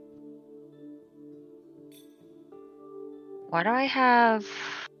no. Why do I have...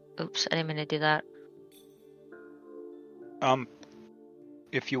 Oops, I didn't mean to do that.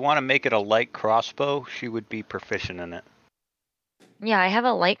 If you want to make it a light crossbow, she would be proficient in it. Yeah, I have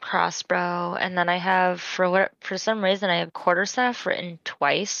a light crossbow, and then I have, for some reason, I have quarterstaff written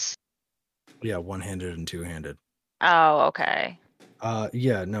twice. Yeah, one-handed and two-handed. Oh, okay.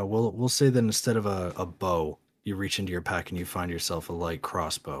 Yeah, no, we'll say that instead of a bow, you reach into your pack and you find yourself a light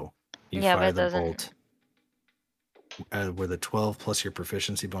crossbow. You Yeah, fire but it the doesn't... bolt. with a 12 plus your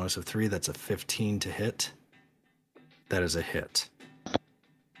proficiency bonus of 3, that's a 15 to hit. That is a hit.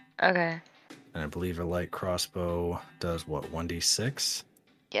 Okay. And I believe a light crossbow does what, 1d6?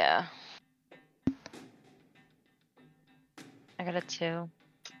 Yeah. I got a 2.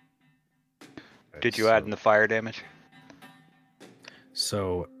 Did you add in the fire damage?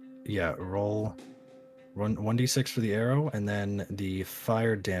 So, yeah, roll 1d6 for the arrow, and then the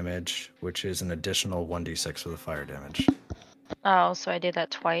fire damage, which is an additional 1d6 for the fire damage. Oh, so I did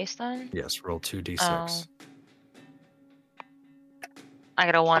that twice then? Yes, roll 2d6. Oh. I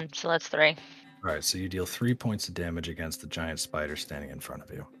got a 1, so that's 3. All right, so you deal 3 points of damage against the giant spider standing in front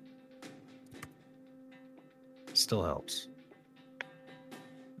of you. Still helps.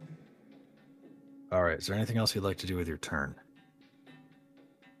 All right, is there anything else you'd like to do with your turn?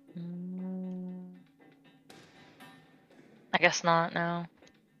 I guess not, no.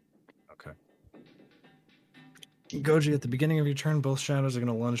 Okay. Goji, at the beginning of your turn, both shadows are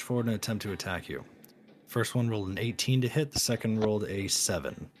going to lunge forward and attempt to attack you. First one rolled an 18 to hit, the second rolled a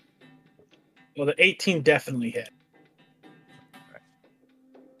 7. Well, the 18 definitely hit.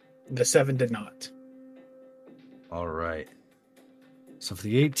 The 7 did not. All right. So for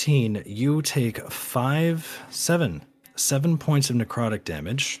the 18, you take 7 points of necrotic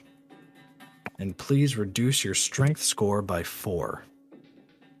damage. And please reduce your strength score by 4.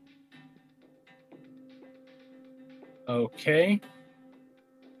 Okay.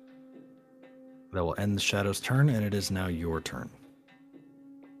 That will end the shadow's turn, and it is now your turn.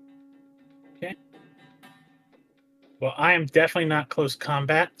 Okay. Well, I am definitely not close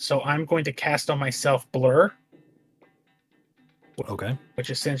combat, so I'm going to cast on myself Blur. Okay.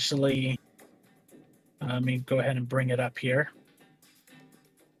 Which essentially, let me go ahead and bring it up here.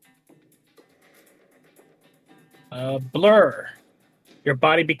 Blur. Your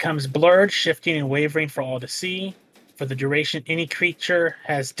body becomes blurred, shifting and wavering for all to see. For the duration, any creature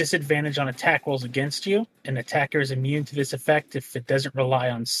has disadvantage on attack rolls against you. An attacker is immune to this effect if it doesn't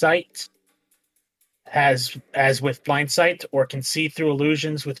rely on sight, as with blind sight, or can see through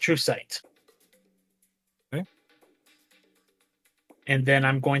illusions with true sight. Okay. And then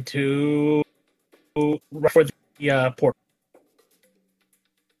I'm going to for the portal.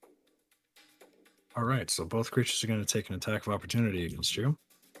 All right, so both creatures are going to take an attack of opportunity against you.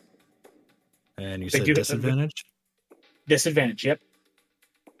 And you They said do- disadvantage? Disadvantage, yep.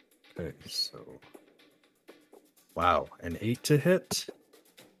 Okay, so... Wow, an 8 to hit.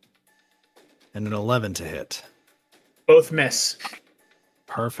 And an 11 to hit. Both miss.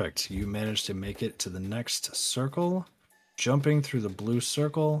 Perfect. You managed to make it to the next circle, jumping through the blue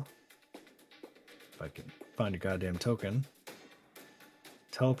circle. If I can find a goddamn token.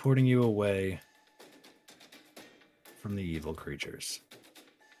 Teleporting you away from the evil creatures.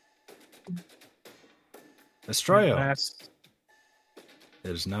 Estrello, it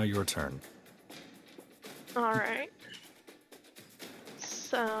is now your turn. Alright.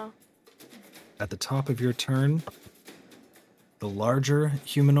 So, At the top of your turn, the larger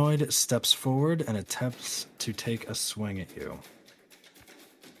humanoid steps forward and attempts to take a swing at you.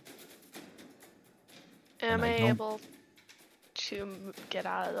 am And I I don't- able to get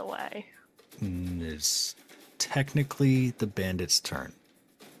out of the way? It's technically the bandit's turn.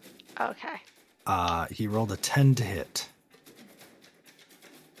 Okay. He rolled a 10 to hit.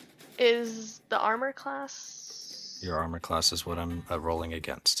 Is the armor class? Your armor class is what I'm rolling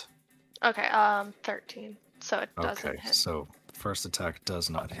against. Okay, 13. So it doesn't Okay, hit. so first attack does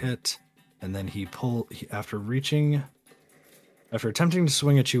not hit, and then after attempting to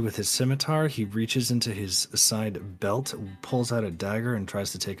swing at you with his scimitar, he reaches into his side belt, pulls out a dagger, and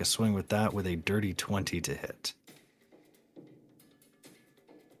tries to take a swing with that with a dirty 20 to hit.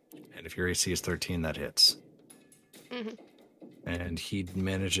 And if your AC is 13, that hits. Mhm. And he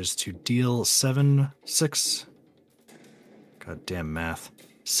manages to deal 6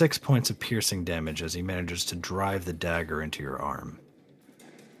 points of piercing damage as he manages to drive the dagger into your arm.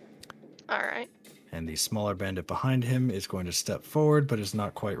 Alright. And the smaller bandit behind him is going to step forward, but is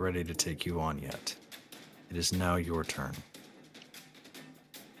not quite ready to take you on yet. It is now your turn.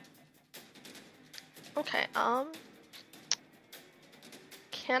 Okay,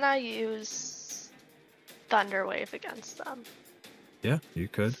 can I use Thunder Wave against them? Yeah, you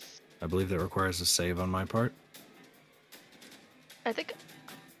could. I believe that requires a save on my part. I think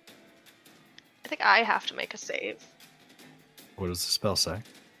I have to make a save. What does the spell say?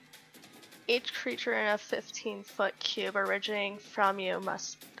 Each creature in a 15-foot cube originating from you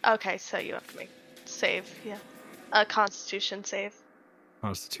must... Okay, so you have to make save, yeah. A Constitution save.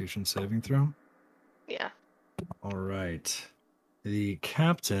 Constitution saving throw? Yeah. All right. The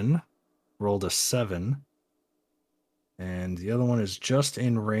captain rolled a 7. And the other one is just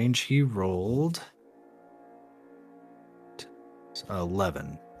in range. He rolled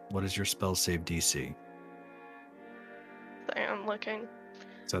 11. What is your spell save DC? I am looking.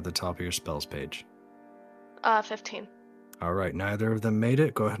 It's at the top of your spells page. 15. All right, neither of them made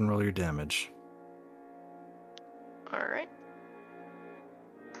it. Go ahead and roll your damage. All right.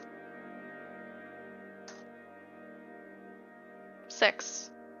 Six.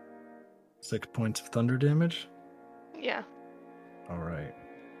 6 points of thunder damage. Yeah. All right.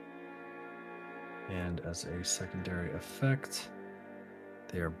 And as a secondary effect,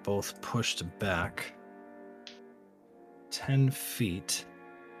 they are both pushed back 10 feet.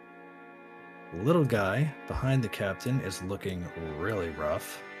 The little guy behind the captain is looking really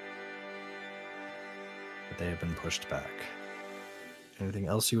rough, but they have been pushed back. Anything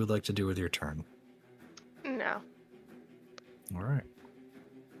else you would like to do with your turn? No. All right.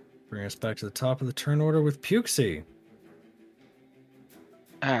 Bring us back to the top of the turn order with Pukesy.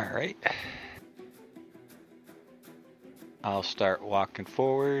 All right. I'll start walking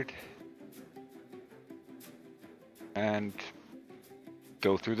forward and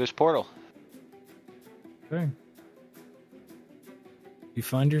go through this portal. Okay. You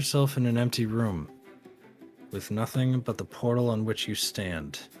find yourself in an empty room with nothing but the portal on which you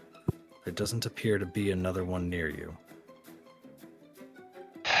stand. There doesn't appear to be another one near you.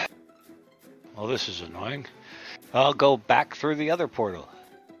 Well, this is annoying. I'll go back through the other portal.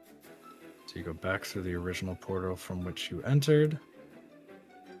 So you go back through the original portal from which you entered.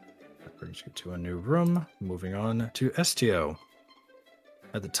 That brings you to a new room. Moving on to Estio.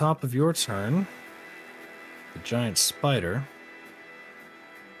 At the top of your turn, the giant spider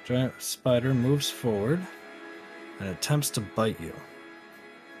moves forward and attempts to bite you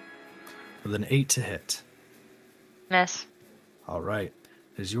with an 8 to hit. Miss. All right,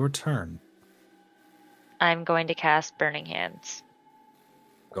 it is your turn. I'm going to cast Burning Hands.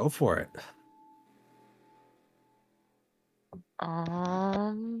 Go for it.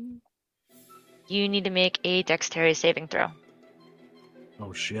 You need to make a dexterity saving throw.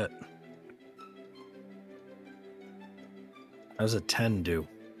 Oh shit. How does a 10 do?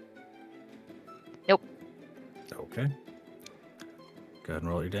 Nope. Okay. Go ahead and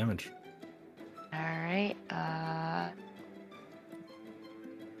roll your damage. Alright,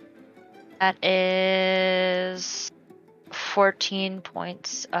 that is 14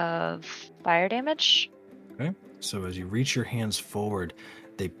 points of fire damage. Okay. So as you reach your hands forward,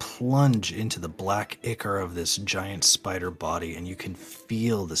 they plunge into the black ichor of this giant spider body, and you can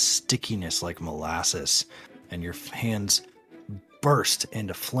feel the stickiness like molasses, and your hands burst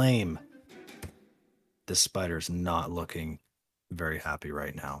into flame. This spider's not looking very happy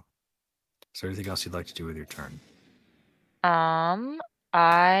right now. Is there anything else you'd like to do with your turn?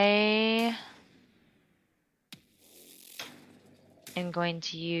 I am going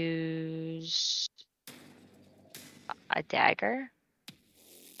to use a dagger.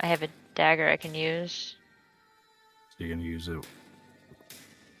 I have a dagger I can use. So you're going to use it.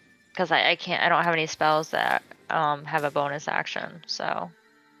 Because I don't have any spells that have a bonus action, so.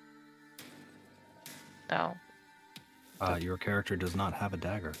 No. Your character does not have a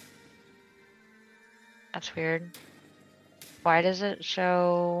dagger. That's weird. Why does it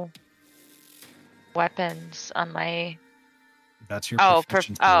show weapons on my... That's your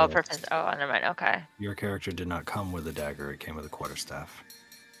proficiency list. proficiency. Oh, never mind. Okay. Your character did not come with a dagger. It came with a quarterstaff.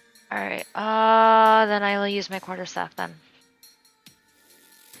 Alright. Then I will use my quarterstaff then.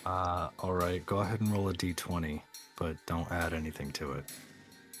 Alright. Go ahead and roll a d20, but don't add anything to it.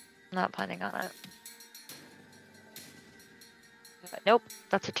 I'm not planning on it. Nope.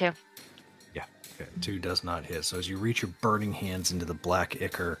 That's a 2. Yeah. Okay. 2 does not hit. So as you reach your burning hands into the black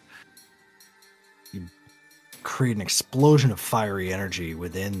ichor, you create an explosion of fiery energy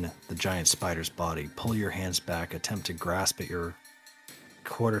within the giant spider's body. Pull your hands back, attempt to grasp at your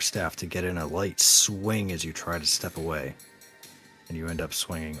quarterstaff to get in a light swing as you try to step away. And you end up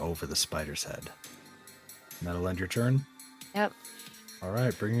swinging over the spider's head. And that'll end your turn? Yep.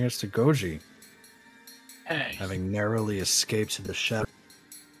 Alright, bringing us to Goji. Hey. Having narrowly escaped the shadow.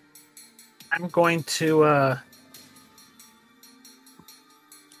 I'm going to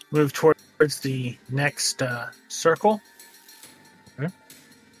move towards the next circle. Okay.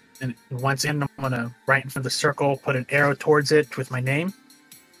 And once again, I'm going to, right in front of the circle, put an arrow towards it with my name.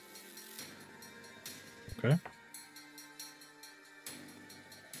 Okay.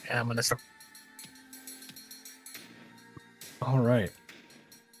 And I'm going to start. Alright.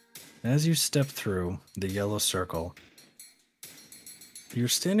 As you step through the yellow circle, you're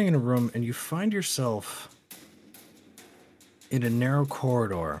standing in a room and you find yourself in a narrow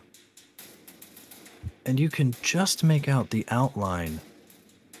corridor and you can just make out the outline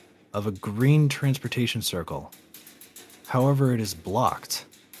of a green transportation circle. However, it is blocked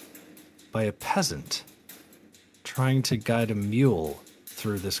by a peasant trying to guide a mule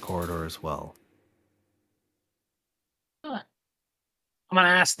through this corridor as well. I'm going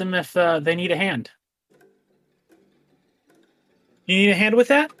to ask them if they need a hand. You need a hand with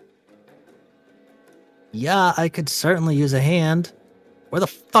that? Yeah, I could certainly use a hand. Where the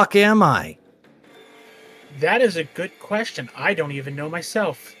fuck am I? That is a good question. I don't even know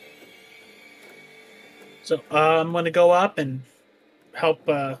myself. So I'm going to go up and help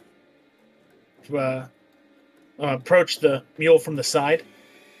approach the mule from the side.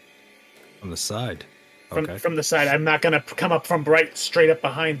 On the side. From the side. I'm not going to come up from straight up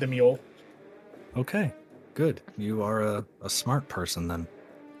behind the mule. Okay, good. You are a smart person then.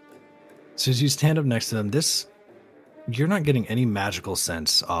 So as you stand up next to them, you're not getting any magical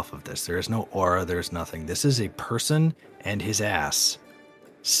sense off of this. There is no aura, there's nothing. This is a person and his ass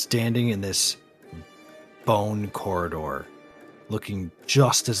standing in this bone corridor, looking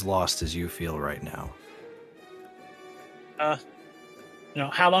just as lost as you feel right now.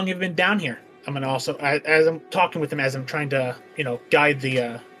 How long have you been down here? I'm gonna also, as I'm talking with him, as I'm trying to, guide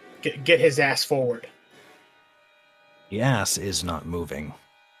the, get his ass forward. The ass is not moving.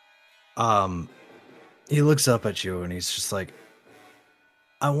 He looks up at you and he's just like,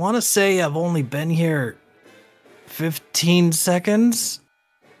 I want to say I've only been here 15 seconds.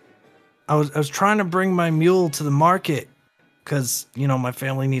 I was trying to bring my mule to the market because, my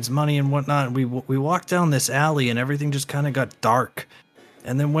family needs money and whatnot. We walked down this alley and everything just kind of got dark.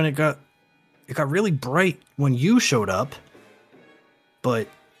 And then when it got really bright when you showed up. But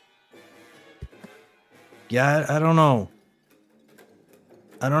yeah, I don't know.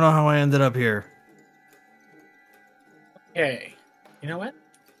 I don't know how I ended up here. Okay. You know what?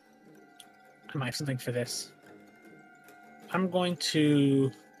 I might have something for this. I'm going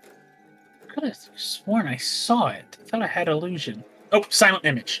to... I could have sworn I saw it. I thought I had illusion. Oh, silent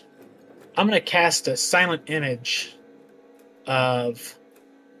image. I'm going to cast a silent image of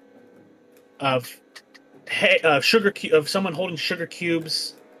someone holding sugar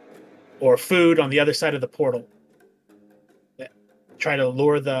cubes or food on the other side of the portal. Try to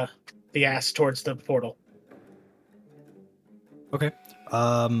lure the ass towards the portal. Okay.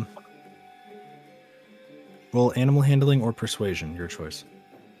 Roll animal handling or persuasion, your choice.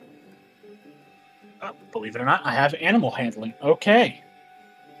 Believe it or not, I have animal handling. Okay.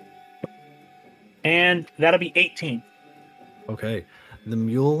 And that'll be 18. Okay. The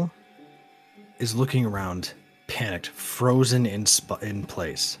mule is looking around, panicked, frozen in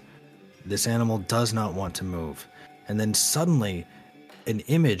place. This animal does not want to move. And then suddenly, an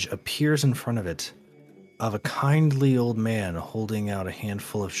image appears in front of it of a kindly old man holding out a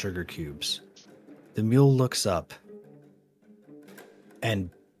handful of sugar cubes. The mule looks up and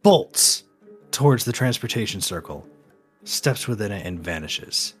bolts towards the transportation circle, steps within it, and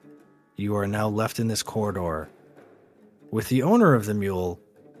vanishes. You are now left in this corridor with the owner of the mule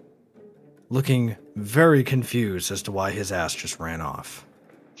looking very confused as to why his ass just ran off.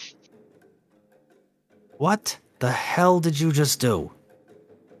 What the hell did you just do?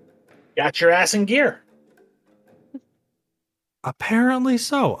 Got your ass in gear. Apparently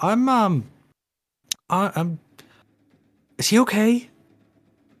so. I'm is he okay?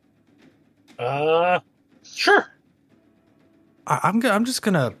 Sure. I'm just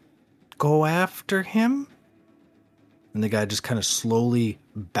gonna go after him. And the guy just kind of slowly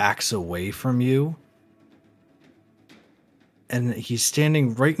backs away from you. And he's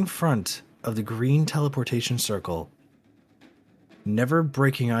standing right in front of the green teleportation circle, never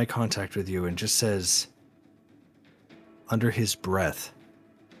breaking eye contact with you, and just says, under his breath,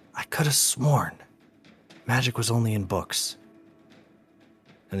 I could have sworn magic was only in books.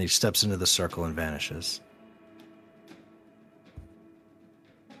 And he steps into the circle and vanishes.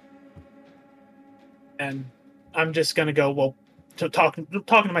 And I'm just gonna go, talking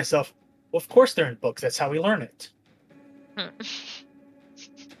to myself. Well, of course they're in books. That's how we learn it.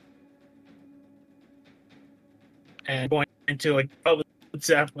 And going into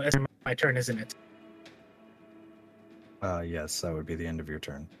it's my turn, isn't it? Yes, that would be the end of your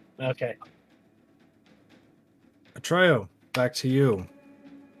turn. Okay. Atreyo, back to you.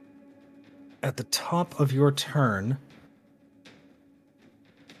 At the top of your turn,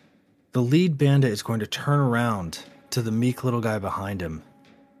 the lead bandit is going to turn around to the meek little guy behind him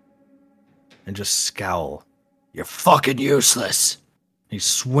and just scowl. You're fucking useless. He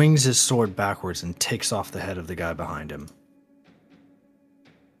swings his sword backwards and takes off the head of the guy behind him.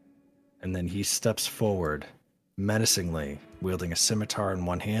 And then he steps forward, menacingly, wielding a scimitar in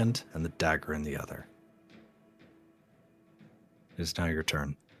one hand and the dagger in the other. It's now your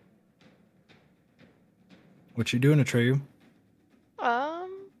turn. What you doing, Atreyu?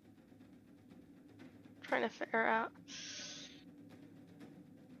 Trying to figure out.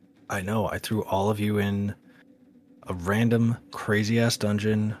 I know, I threw all of you in a random, crazy-ass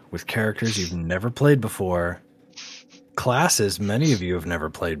dungeon with characters you've never played before. Classes many of you have never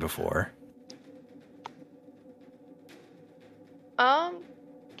played before.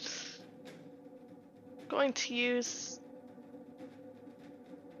 Going to use...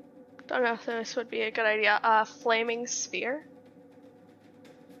 Don't know if this would be a good idea. Flaming Sphere.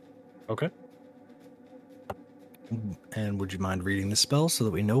 Okay. And would you mind reading the spell so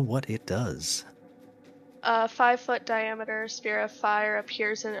that we know what it does? A 5-foot diameter sphere of fire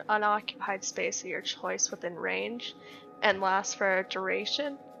appears in an unoccupied space of your choice within range and lasts for a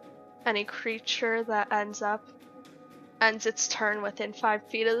duration. Any creature that ends its turn within 5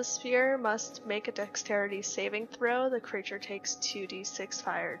 feet of the sphere must make a dexterity saving throw. The creature takes 2d6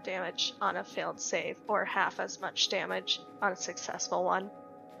 fire damage on a failed save, or half as much damage on a successful one.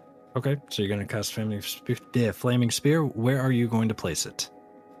 Okay, so you're going to cast Flaming Spear. Where are you going to place it?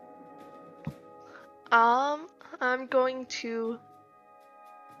 I'm going to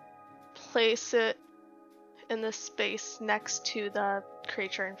place it in the space next to the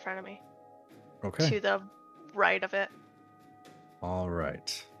creature in front of me. Okay. To the right of it. All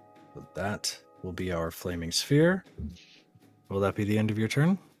right. So that will be our Flaming Sphere. Will that be the end of your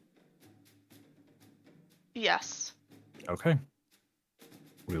turn? Yes. Okay.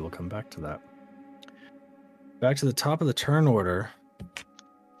 We will come back to that. Back to the top of the turn order.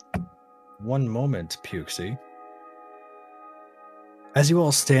 One moment, Pukesy. As you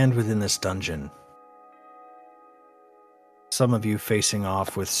all stand within this dungeon, some of you facing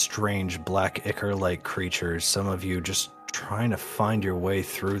off with strange black ichor-like creatures, some of you just trying to find your way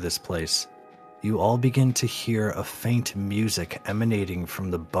through this place, you all begin to hear a faint music emanating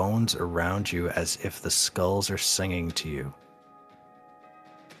from the bones around you as if the skulls are singing to you.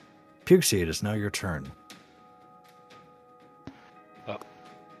 Pukesy, it is now your turn.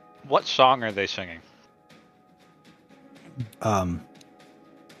 What song are they singing?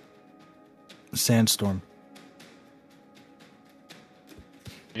 Sandstorm.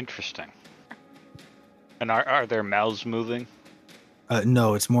 Interesting. And are their mouths moving?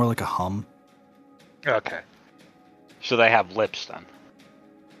 No, it's more like a hum. Okay. So they have lips then?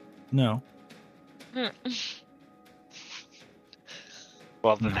 No.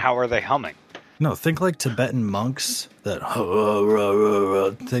 Well, then how are they humming? No, think like Tibetan monks, that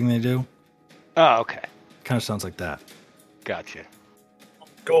thing they do. Oh, okay. Kind of sounds like that. Gotcha.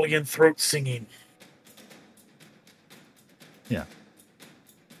 Mongolian throat singing. Yeah.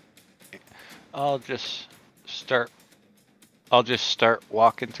 I'll just start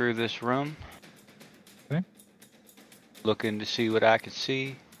walking through this room. Okay. Looking to see what I can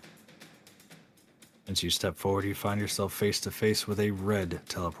see. As you step forward, you find yourself face to face with a red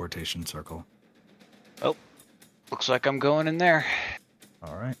teleportation circle. Oh, looks like I'm going in there.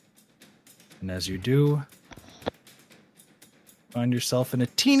 All right. And as you do, find yourself in a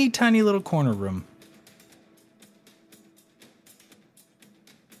teeny tiny little corner room.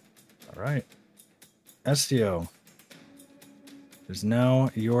 All right. Estio, it is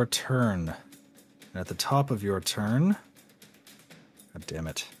now your turn. And at the top of your turn, God damn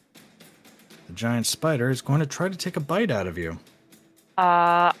it, the giant spider is going to try to take a bite out of you.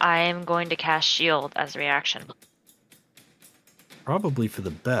 I am going to cast Shield as a reaction. Probably for the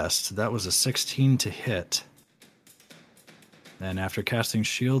best. That was a 16 to hit. And after casting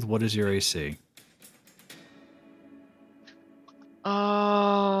Shield, what is your AC?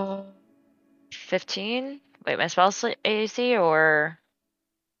 15? Wait, my spell's AC or...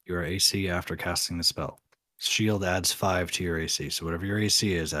 Your AC after casting the spell. Shield adds 5 to your AC, so whatever your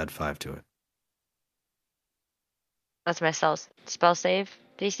AC is, add 5 to it. That's my spell save,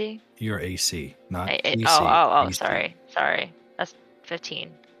 DC? Your AC, not AC. AC. Sorry. That's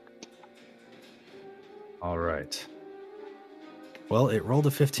 15. All right. Well, it rolled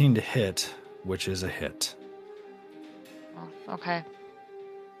a 15 to hit, which is a hit. Oh, okay.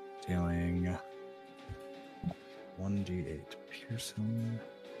 Dealing 1d8 piercing.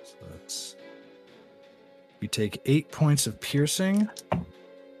 So that's... You take 8 points of piercing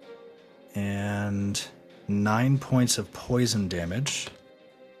and 9 points of poison damage.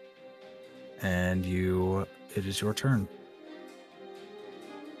 And it is your turn.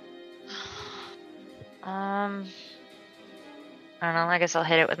 I don't know. I guess I'll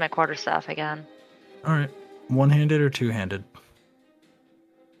hit it with my quarterstaff again. All right. One-handed or two-handed?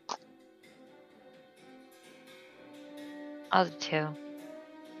 I'll do 2.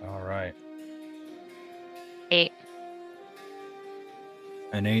 All right. 8.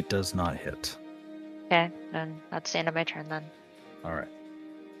 An 8 does not hit. Okay, then that's the end of my turn then. All right.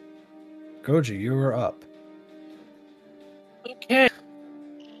 Goji, you are up. Okay.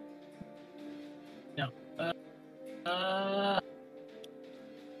 No.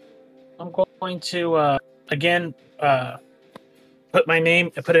 I'm going to again put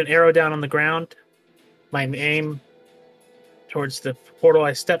an arrow down on the ground. My name towards the portal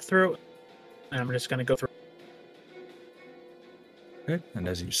I stepped through, and I'm just going to go through. Okay, and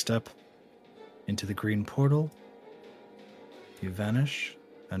as you step into the green portal, you vanish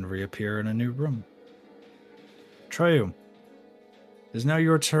and reappear in a new room. Triu, it is now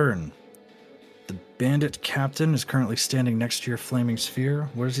your turn. The bandit captain is currently standing next to your flaming sphere.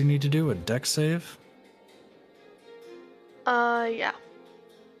 What does he need to do? A dex save? Yeah.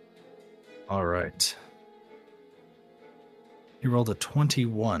 All right. He rolled a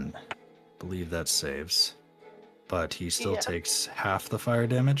 21. Believe that saves. But he still takes half the fire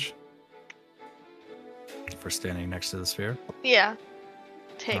damage for standing next to the sphere. Yeah.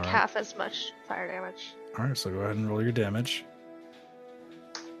 Take All right. half as much fire damage. All right, so go ahead and roll your damage.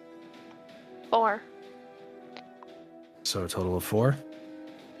 4. So a total of 4.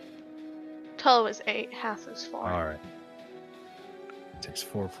 Total was 8. Half was 4. All right. Takes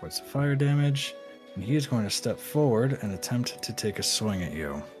 4 points of fire damage, and he is going to step forward and attempt to take a swing at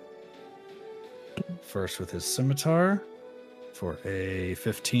you. First with his scimitar for a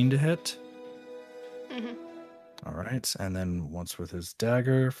 15 to hit. Mm-hmm. All right, and then once with his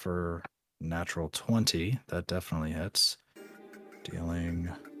dagger for natural 20. That definitely hits. Dealing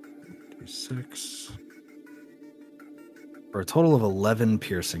d6 for a total of 11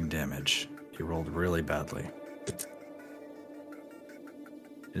 piercing damage. He rolled really badly. It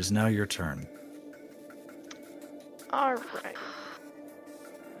is now your turn. Alright.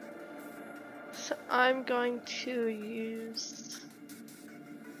 So I'm going to use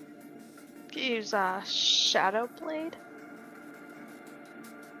Shadow Blade.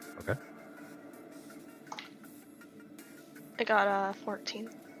 Okay. I got a 14.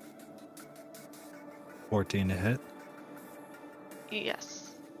 14 to hit.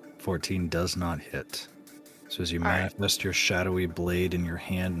 Yes. 14 does not hit. So as you manifest your shadowy blade in your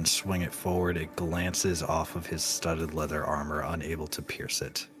hand and swing it forward, it glances off of his studded leather armor, unable to pierce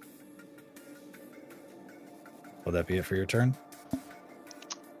it. Will that be it for your turn?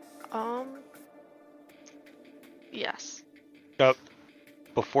 Yes.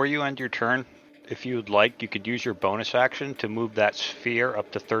 Before you end your turn, if you would like, you could use your bonus action to move that sphere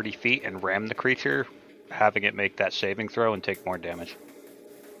up to 30 feet and ram the creature, having it make that saving throw and take more damage.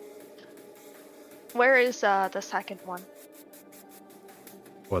 Where is the second one?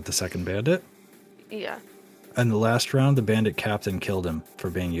 What, the second bandit? Yeah. In the last round, the bandit captain killed him for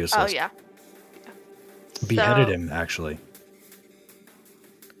being useless. Oh, yeah. Beheaded him, actually.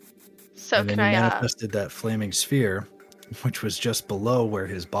 So and then he manifested that flaming sphere, which was just below where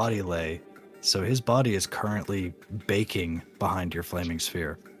his body lay. So his body is currently baking behind your flaming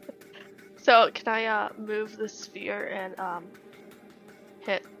sphere. So can I move the sphere and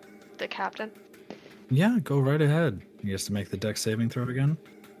hit the captain? Yeah, go right ahead. He has to make the dex saving throw again.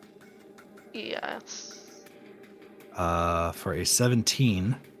 Yes. For a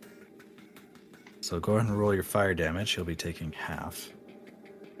 17. So go ahead and roll your fire damage. He'll be taking half.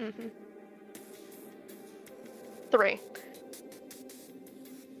 Mm-hmm. 3.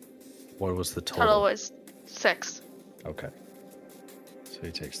 What was the total? Total was 6. Okay. So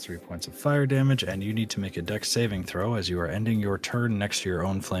he takes 3 points of fire damage, and you need to make a dex saving throw as you are ending your turn next to your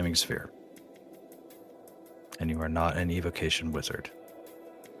own flaming sphere. And you are not an evocation wizard.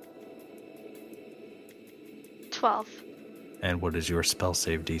 12. And what is your spell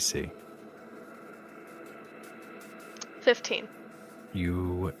save DC? 15.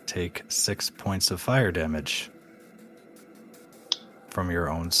 You take 6 points of fire damage from your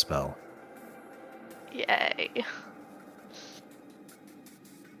own spell. Yay.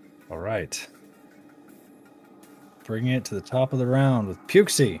 All right. Bringing it to the top of the round with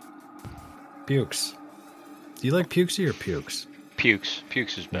Pukesy. Pukes. Do you like Pukesy or Pukes? Pukes.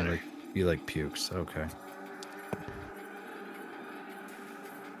 Pukes is better. You like Pukes, okay.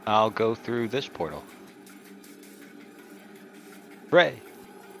 I'll go through this portal. Ray.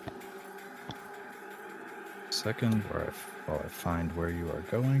 Second, while I find where you are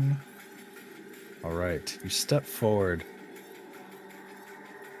going. All right, you step forward.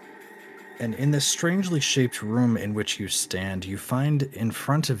 And in this strangely shaped room in which you stand, you find in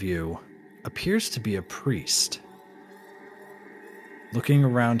front of you appears to be a priest. Looking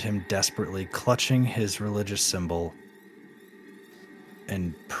around him desperately, clutching his religious symbol,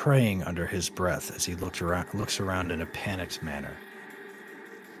 and praying under his breath as he looks around in a panicked manner.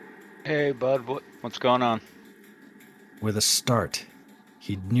 Hey, bud, what's going on? With a start,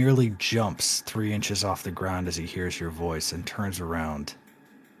 he nearly jumps 3 inches off the ground as he hears your voice and turns around.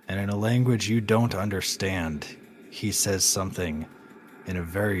 And in a language you don't understand, he says something in a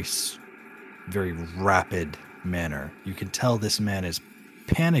very rapid manner. You can tell this man is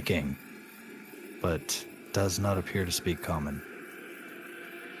panicking, but does not appear to speak common.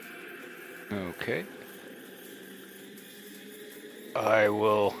 Okay. I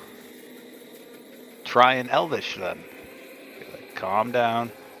will try an Elvish then. Be like, calm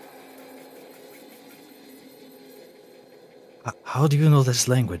down. How do you know this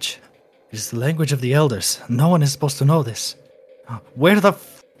language? It is the language of the elders. No one is supposed to know this. Where the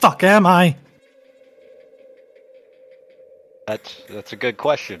fuck am I? That's a good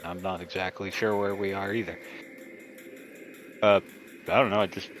question. I'm not exactly sure where we are either. I don't know. I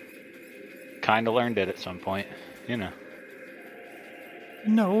just kind of learned it at some point. You know.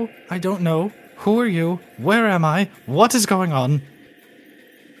 No, I don't know. Who are you? Where am I? What is going on?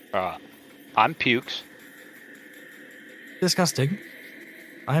 I'm Pukes. Disgusting.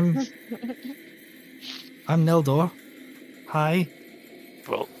 I'm Neldor. Hi.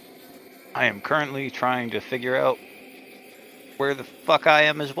 Well, I am currently trying to figure out where the fuck I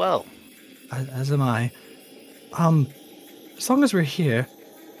am as well. As am I. As long as we're here,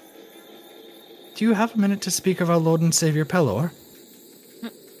 do you have a minute to speak of our Lord and Savior Pelor?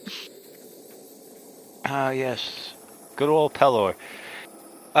 Yes. Good old Pelor.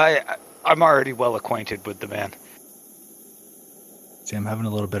 I'm already well acquainted with the man. See, I'm having a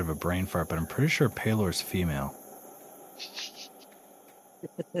little bit of a brain fart, but I'm pretty sure Pelor's female.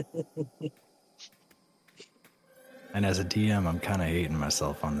 And as a DM, I'm kind of hating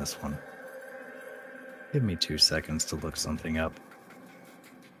myself on this one. Give me 2 seconds to look something up.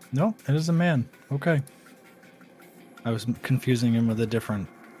 No, it is a man. Okay. I was confusing him with a different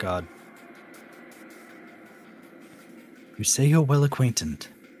god. You say you're well acquainted.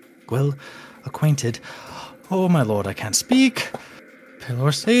 Well acquainted. Oh, my lord, I can't speak.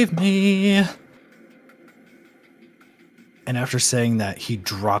 Pelor, save me. And after saying that, he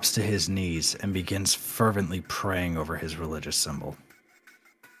drops to his knees and begins fervently praying over his religious symbol.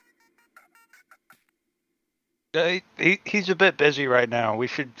 He's a bit busy right now. We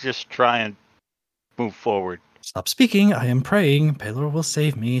should just try and move forward. Stop speaking, I am praying. Pelor will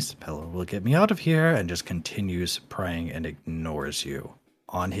save me. Pelor will get me out of here. And just continues praying and ignores you.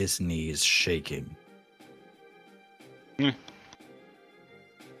 On his knees, shaking.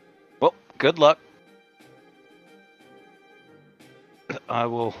 Well, good luck. I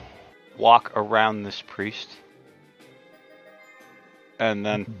will walk around this priest. And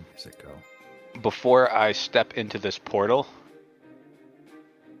then, Where's it go? before I step into this portal,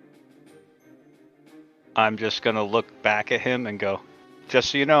 I'm just going to look back at him and go,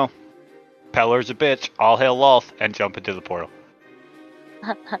 just so you know, Pelor's a bitch, all hail Lolth, and jump into the portal.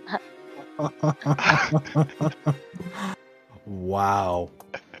 Wow.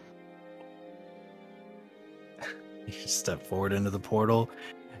 You step forward into the portal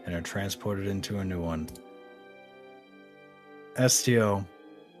and are transported into a new one. Estio,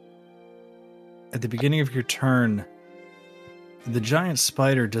 at the beginning of your turn, the giant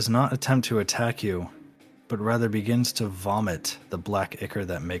spider does not attempt to attack you, but rather begins to vomit the black ichor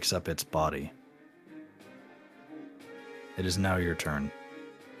that makes up its body. It is now your turn.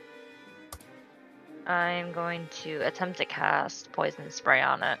 I'm going to attempt to cast poison spray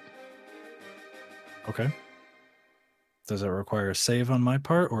on it. Okay. Does it require a save on my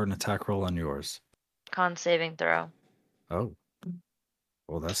part or an attack roll on yours? Con saving throw. Oh.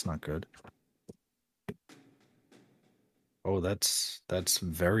 Well, that's not good. Oh, that's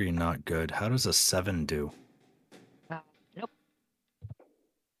very not good. How does a 7 do? Nope.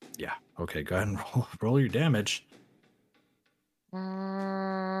 Yeah. Okay, go ahead and roll your damage.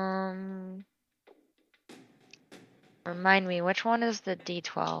 Remind me, which one is the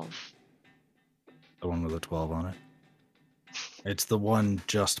D12? The one with a 12 on it. It's the one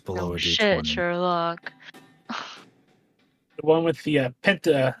just below Oh a D20. shit, Sherlock. The one with the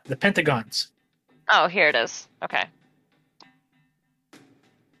pentagons. Oh, here it is. Okay.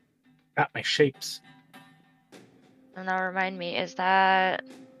 Got my shapes. And now remind me, is that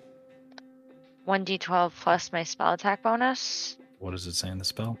 1d12 plus my spell attack bonus? What does it say in the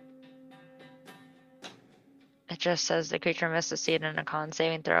spell? It just says the creature must succeed in a con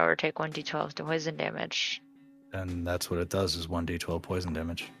saving throw or take 1d12 to poison damage. And that's what it does, is 1d12 poison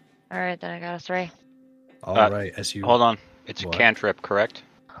damage. Alright, then I got a 3. Alright, as you... Hold on. It's What? a cantrip, correct?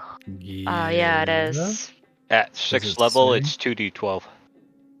 Yeah, it is. At Does it 6th level, say? it's 2d12.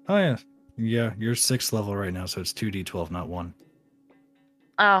 Oh, yeah. Yeah, you're 6th level right now, so it's 2d12, not 1.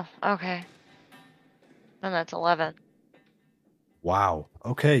 Oh, okay. And that's 11. Wow.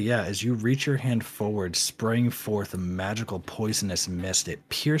 Okay, yeah. As you reach your hand forward, spraying forth a magical poisonous mist, it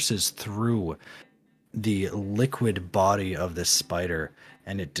pierces through the liquid body of this spider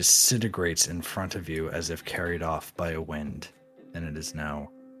and it disintegrates in front of you as if carried off by a wind. And it is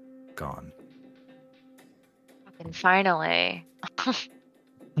now gone. And finally, I'm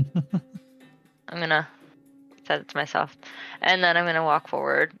gonna said it to myself. And then I'm going to walk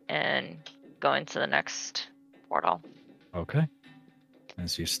forward and go into the next portal. Okay.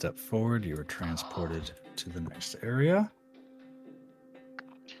 As you step forward, you are transported to the next area.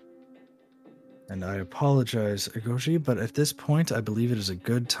 And I apologize, Agoshi, but at this point, I believe it is a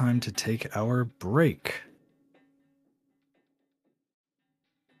good time to take our break.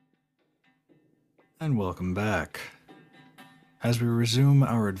 And welcome back. As we resume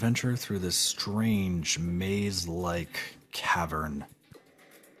our adventure through this strange, maze-like cavern,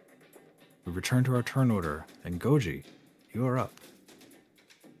 we return to our turn order, and Goji, you are up.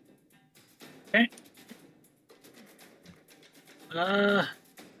 Okay.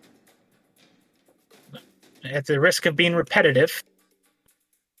 At the risk of being repetitive,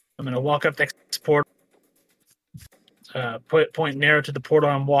 I'm going to walk up next to the portal, point narrow to the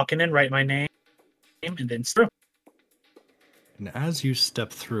portal I'm walking in, write my name, and then through. And as you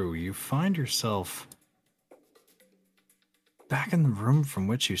step through, you find yourself back in the room from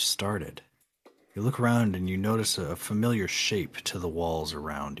which you started. You look around and you notice a familiar shape to the walls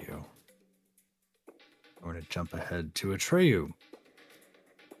around you. I'm going to jump ahead to Atreyu.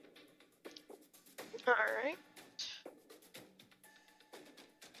 Alright.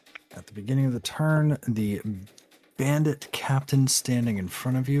 At the beginning of the turn, the bandit captain standing in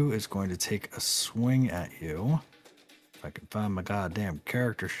front of you is going to take a swing at you. If I can find my goddamn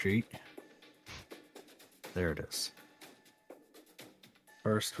character sheet. There it is.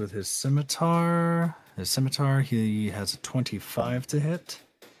 First with his scimitar. He has a 25 to hit.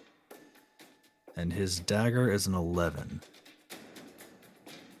 And his dagger is an 11.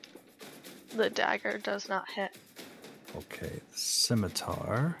 The dagger does not hit. Okay, the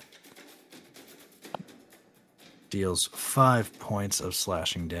scimitar deals 5 points of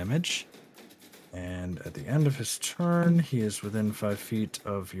slashing damage. And at the end of his turn, he is within 5 feet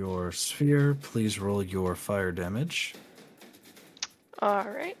of your sphere. Please roll your fire damage.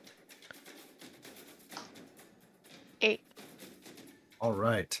 Alright. 8. All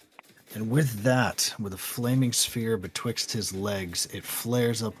right. And with that, with a flaming sphere betwixt his legs, it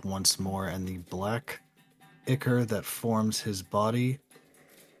flares up once more, and the black ichor that forms his body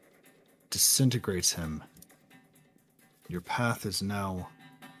disintegrates him. Your path is now,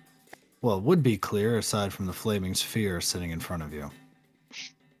 well, would be clear aside from the flaming sphere sitting in front of you.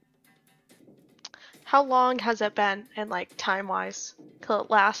 How long has it been, and like time-wise? Till it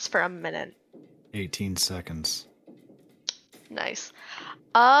lasts for a minute. 18 seconds. Nice.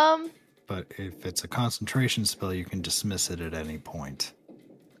 But if it's a concentration spell, you can dismiss it at any point.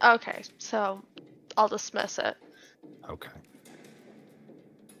 Okay, so I'll dismiss it. Okay.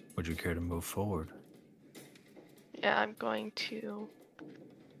 Would you care to move forward? Yeah, I'm going to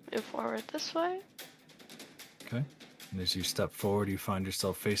move forward this way. Okay. And as you step forward, you find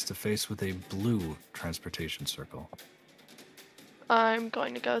yourself face to face with a blue transportation circle. I'm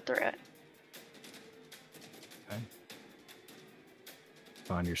going to go through it. Okay.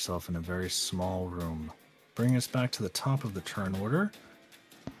 Find yourself in a very small room. Bring us back to the top of the turn order.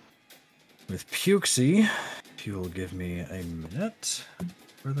 With Pukesy, if you will give me a minute.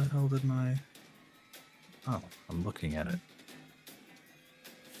 Where the hell did my... Oh, I'm looking at it.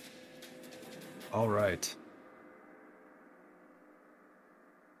 All right.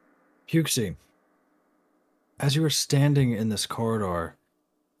 Pukesy, as you are standing in this corridor,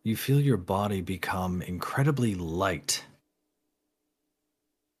 you feel your body become incredibly light.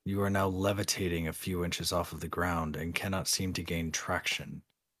 You are now levitating a few inches off of the ground and cannot seem to gain traction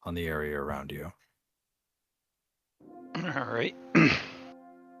on the area around you. All right.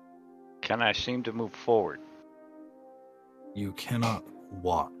 Can I seem to move forward? You cannot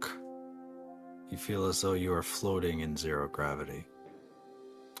walk. You feel as though you are floating in zero gravity.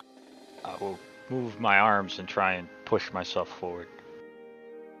 I will move my arms and try and push myself forward.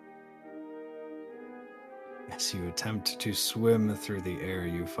 As you attempt to swim through the air,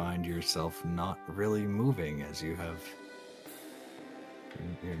 you find yourself not really moving as you have...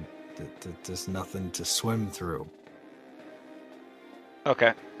 There's nothing to swim through.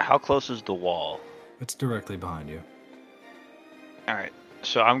 Okay. How close is the wall? It's directly behind you. All right.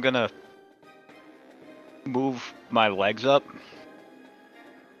 So I'm going to move my legs up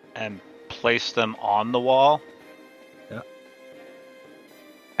and place them on the wall. Yeah.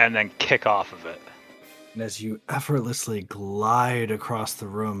 and then kick off of it. And as you effortlessly glide across the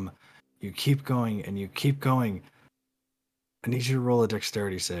room, you keep going and you keep going. I need you to roll a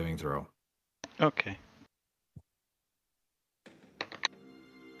dexterity saving throw. Okay.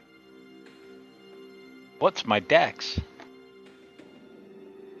 What's my dex?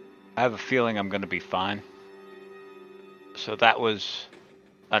 I have a feeling I'm going to be fine. So that was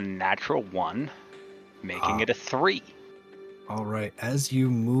a natural 1, making it a 3. All right. As you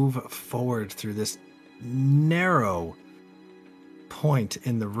move forward through this narrow point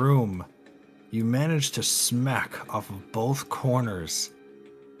in the room, you manage to smack off of both corners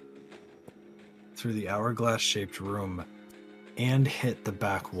through the hourglass-shaped room and hit the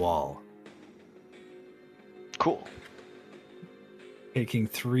back wall, Cool. taking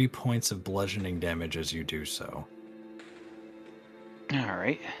 3 points of bludgeoning damage as you do so. All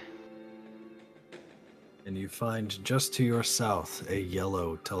right. And you find just to your south a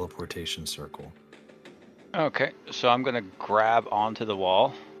yellow teleportation circle. Okay, so I'm going to grab onto the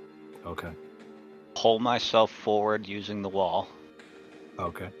wall, Okay. pull myself forward using the wall.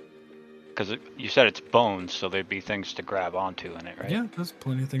 Okay. Because you said it's bones, so there'd be things to grab onto in it, right? Yeah, there's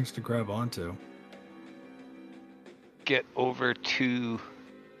plenty of things to grab onto. Get over to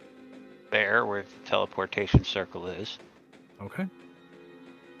there where the teleportation circle is. Okay.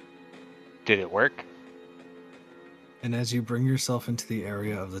 Did it work? And as you bring yourself into the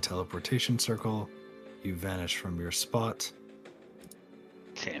area of the teleportation circle, you vanish from your spot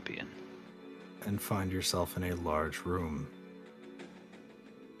Champion. and find yourself in a large room.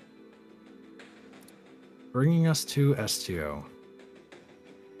 Bringing us to Estio.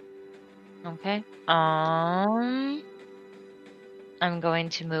 Okay. I'm going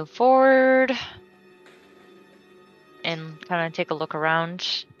to move forward and kind of take a look around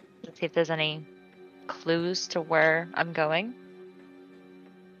to see if there's any clues to where I'm going.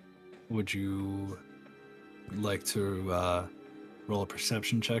 Would you like to roll a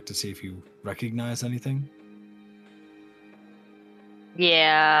perception check to see if you recognize anything?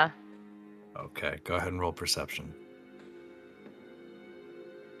 Yeah. Okay, go ahead and roll perception.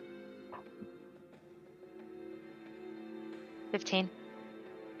 $15.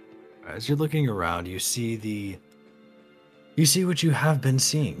 As you're looking around, you see what you have been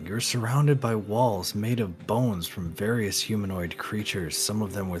seeing. You're surrounded by walls made of bones from various humanoid creatures, some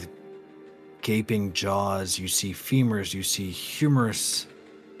of them with gaping jaws. You see femurs, you see humerus,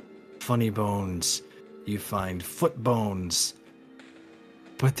 funny bones, you find foot bones.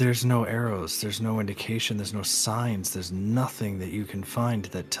 But there's no arrows, there's no indication, there's no signs, there's nothing that you can find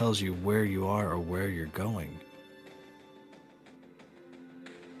that tells you where you are or where you're going.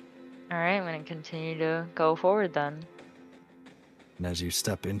 Alright, I'm going to continue to go forward then. And as you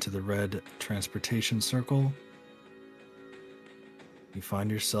step into the red transportation circle, you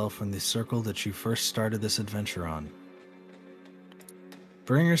find yourself in the circle that you first started this adventure on.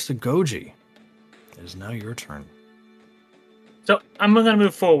 Bringing us to Goji. It is now your turn. So I'm going to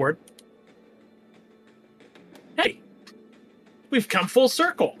move forward. Hey, we've come full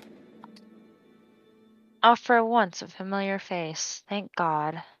circle. Oh, for once, a familiar face. Thank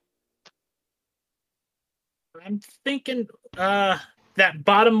God. I'm thinking that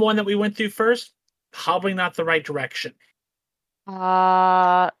bottom one that we went through first, probably not the right direction.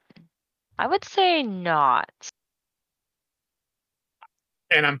 I would say not.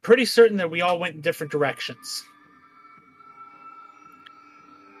 And I'm pretty certain that we all went in different directions.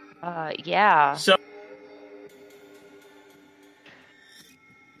 Yeah. So,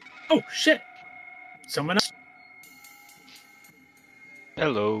 oh shit! Someone else.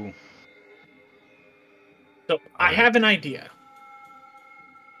 Hello. So I have an idea.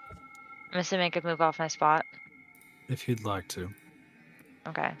 I'm assuming I could move off my spot. If you'd like to.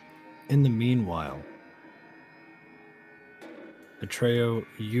 Okay. In the meanwhile, Atreo,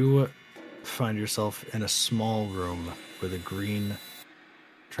 you find yourself in a small room with a green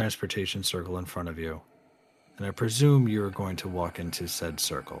transportation circle in front of you. And I presume you are going to walk into said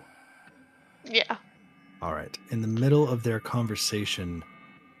circle. Yeah. All right. In the middle of their conversation,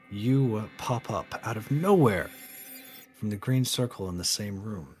 you pop up out of nowhere from the green circle in the same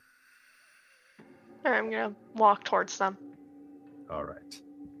room. Alright, I'm gonna walk towards them. All right.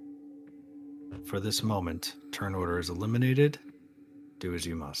 For this moment, turn order is eliminated. Do as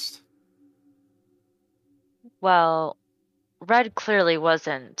you must. Well, red clearly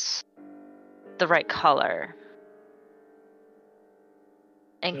wasn't the right color.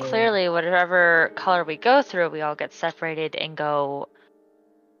 And So- clearly, whatever color we go through, we all get separated and go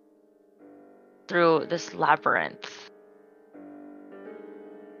through this labyrinth.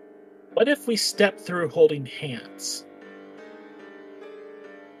 What if we step through holding hands?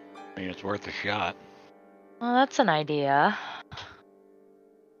 I mean, it's worth a shot. Well, that's an idea.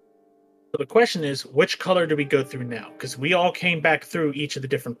 So the question is, which color do we go through now? Because we all came back through each of the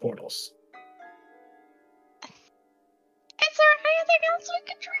different portals. Is there anything else we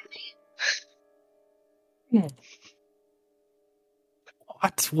can try?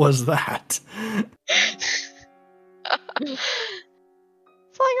 What was that? Something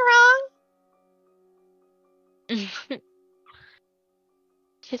wrong?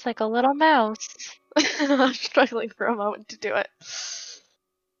 She's like a little mouse. I'm struggling for a moment to do it.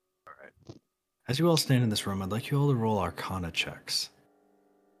 As you all stand in this room, I'd like you all to roll Arcana checks.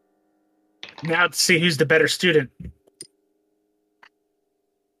 Now to see who's the better student.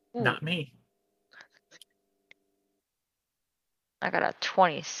 Not me. I got a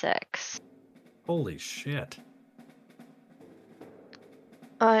 26. Holy shit.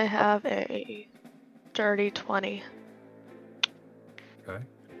 I have a dirty 20. Okay.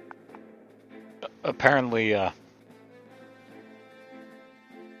 Apparently,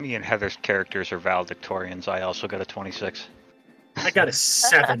 me and Heather's characters are valedictorians. I also got a 26. I got a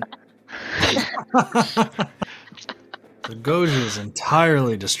 7. So Goji is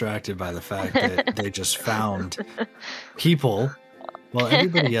entirely distracted by the fact that they just found people, while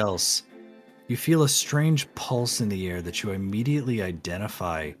everybody else, you feel a strange pulse in the air that you immediately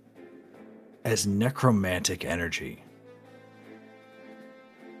identify as necromantic energy.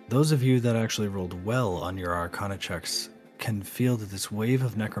 Those of you that actually rolled well on your Arcana checks can feel that this wave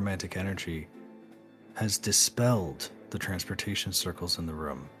of necromantic energy has dispelled the transportation circles in the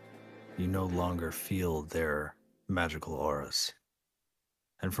room. You no longer feel their magical auras.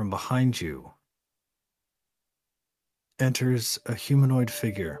 And from behind you enters a humanoid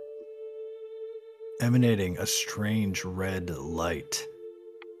figure, emanating a strange red light.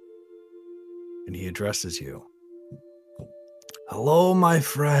 And he addresses you. Hello, my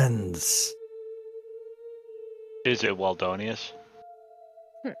friends. Is it Waldonius?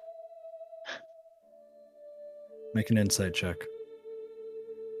 Make an insight check.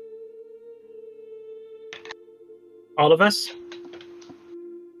 All of us?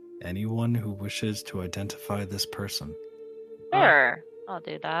 Anyone who wishes to identify this person. Sure, I'll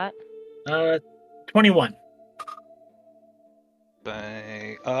do that. 21.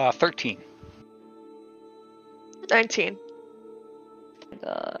 13. 19.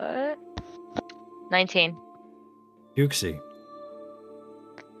 Good. 19. Yuxi,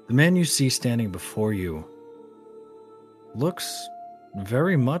 the man you see standing before you looks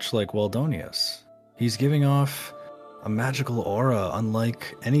very much like Waldonius. He's giving off a magical aura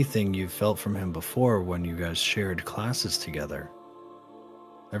unlike anything you've felt from him before when you guys shared classes together.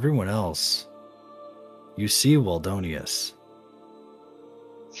 Everyone else, you see Waldonius,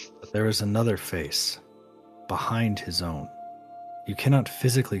 but there is another face behind his own. You cannot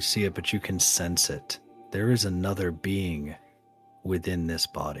physically see it, but you can sense it. There is another being within this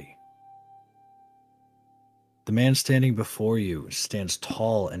body. The man standing before you stands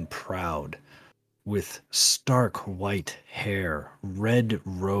tall and proud, with stark white hair, red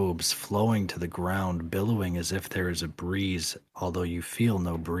robes flowing to the ground, billowing as if there is a breeze, although you feel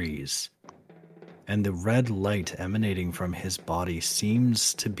no breeze. And the red light emanating from his body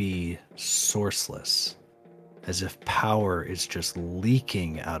seems to be sourceless, as if power is just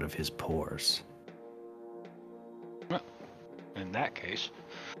leaking out of his pores. In that case,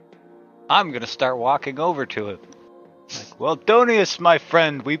 I'm going to start walking over to him. Like, Waldonius, my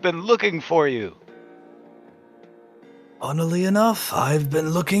friend, we've been looking for you. Funnily enough, I've been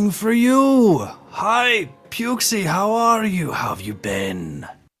looking for you. Hi, Puxie, how are you? How have you been?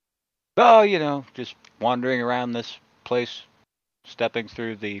 Oh, you know, just wandering around this place, stepping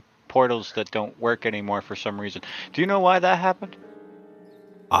through the portals that don't work anymore for some reason. Do you know why that happened?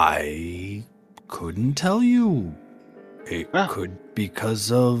 I couldn't tell you. It could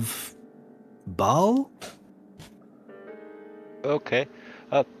because of Baal? Okay.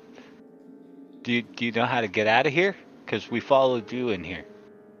 Do you know how to get out of here? Because we followed you in here.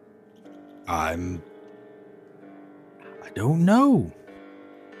 I don't know.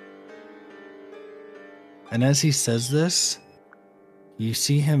 And as he says this, you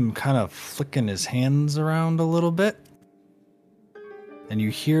see him kind of flicking his hands around a little bit. And you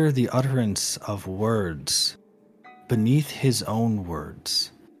hear the utterance of words beneath his own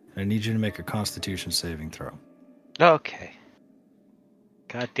words. I need you to make a Constitution saving throw. Okay.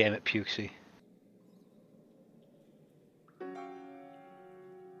 God damn it, Puxie.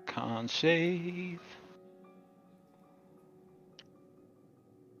 Con save.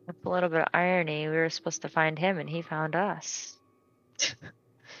 With a little bit of irony, we were supposed to find him and he found us.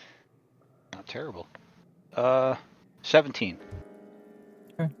 Not terrible. 17.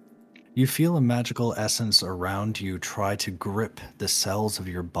 Okay. You feel a magical essence around you try to grip the cells of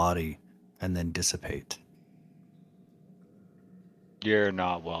your body and then dissipate. You're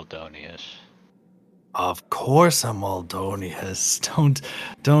not Waldonius. Of course I'm Waldonius.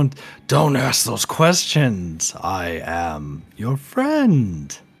 Don't ask those questions. I am your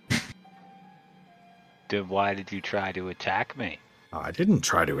friend. Then why did you try to attack me? I didn't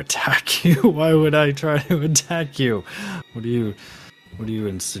try to attack you. Why would I try to attack you? What are you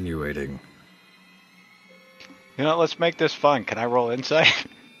insinuating? You know, let's make this fun. Can I roll insight?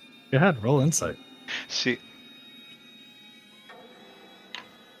 Go ahead, roll insight. See.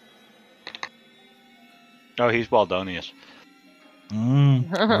 Oh, he's Waldonius.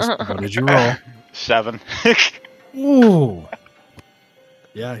 What did you roll? 7. Ooh.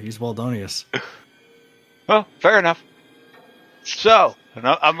 Yeah, he's Waldonius. Well, fair enough. So,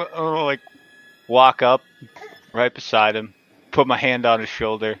 I'm gonna like walk up right beside him, put my hand on his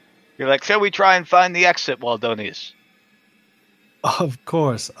shoulder. You're like, shall we try and find the exit, Waldonius? Of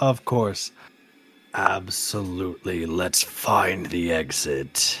course. Absolutely. Let's find the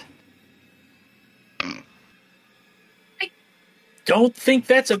exit. Don't think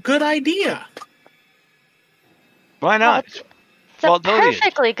that's a good idea. Why not? It's a Waldonius.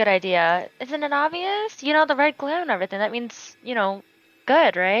 perfectly good idea. Isn't it obvious? You know, the red glare and everything. That means,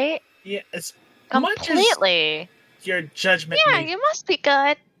 good, right? Yeah, as much as Completely. your judgment. Yeah, may- you must be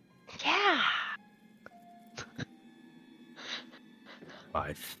good. Yeah.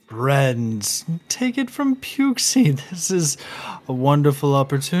 My friends, take it from Pukesy. This is a wonderful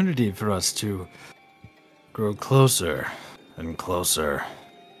opportunity for us to grow closer and closer.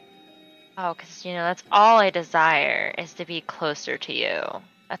 Oh, because, that's all I desire is to be closer to you.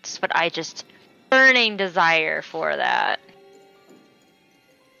 That's what I just burning desire for that.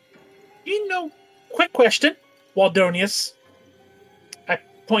 Quick question, Waldonius. I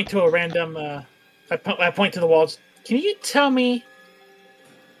point to a random. I point to the walls. Can you tell me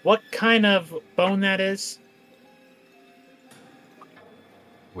what kind of bone that is?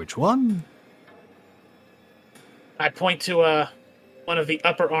 Which one? I point to one of the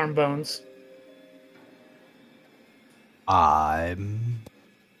upper arm bones. I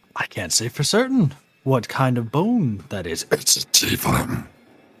can't say for certain what kind of bone that is. It's a tiefling.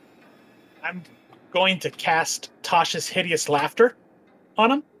 I'm going to cast Tasha's Hideous Laughter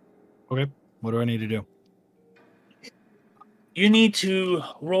on him. Okay, what do I need to do? You need to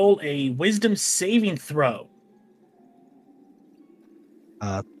roll a Wisdom saving throw,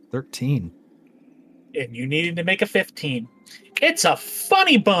 13. and you needed to make a 15. It's a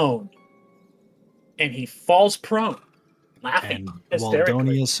funny bone, and he falls prone, laughing And hysterically.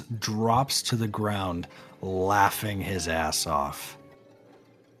 Waldonius drops to the ground, laughing his ass off.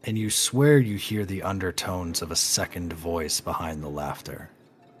 And you swear you hear the undertones of a second voice behind the laughter.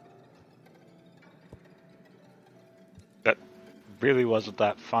 That really wasn't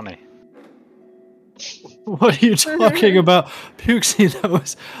that funny. What are you talking about? Pukesy, that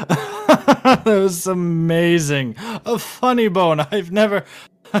was amazing. A funny bone. I've never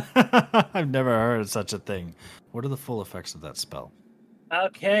heard of such a thing. What are the full effects of that spell?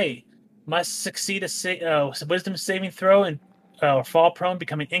 Okay, must succeed a Wisdom saving throw and or fall prone,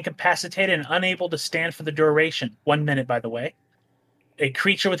 becoming incapacitated and unable to stand for the duration. 1 minute, by the way. A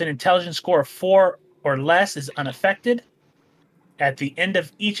creature with an intelligence score of 4 or less is unaffected. At the end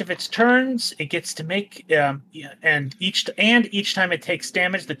of each of its turns, it gets to make and each time it takes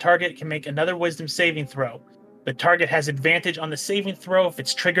damage, the target can make another Wisdom saving throw. The target has advantage on the saving throw if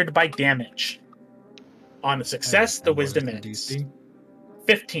it's triggered by damage. On a success, the Wisdom ends. ends.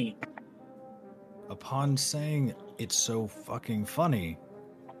 15. Upon saying it's so fucking funny,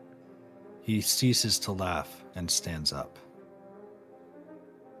 he ceases to laugh and stands up,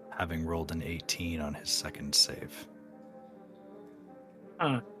 having rolled an 18 on his second save.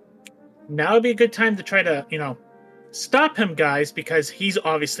 Now would be a good time to try to, stop him, guys, because he's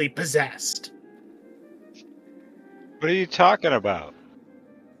obviously possessed. What are you talking about?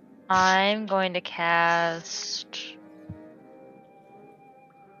 I'm going to cast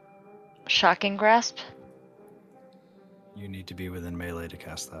Shocking Grasp. You need to be within melee to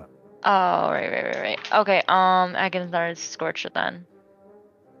cast that. Oh, right. Okay, Agon's Scorcher then.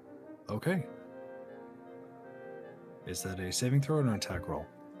 Okay. Is that a saving throw or an attack roll?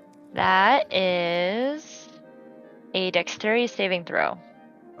 That is a Dexterity saving throw.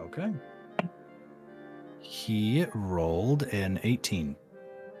 Okay. He rolled an 18.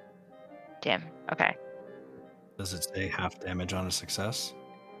 Damn, okay. Does it say half damage on a success?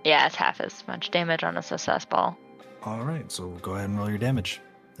 Yeah, it's half as much damage on a success ball. All right, so go ahead and roll your damage.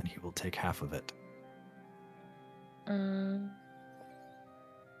 Then he will take half of it.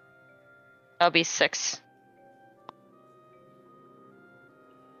 That'll be 6.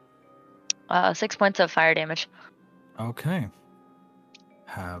 6 points of fire damage. Okay.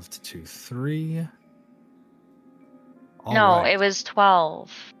 Halved to 3. All No, right. it was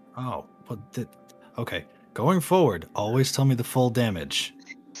 12. Oh, okay. Going forward, always tell me the full damage.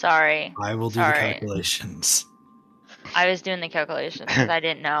 Sorry. I will do the calculations. I was doing the calculations because I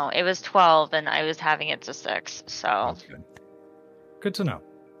didn't know. It was 12 and I was having it to 6, so. That's good. Good to know.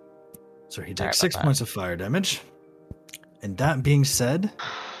 So he Sorry takes about 6 that. points of fire damage. And that being said,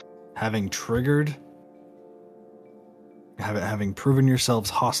 having triggered, having proven yourselves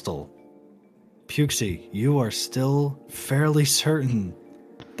hostile, Puxie, you are still fairly certain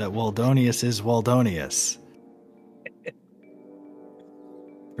that Waldonius is Waldonius.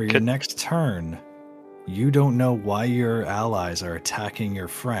 For your next turn, you don't know why your allies are attacking your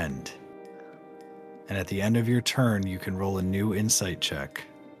friend. And at the end of your turn, you can roll a new insight check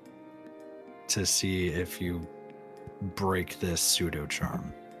to see if you break this pseudo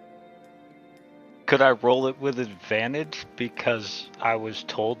charm. Could I roll it with advantage because I was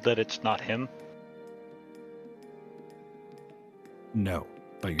told that it's not him? No,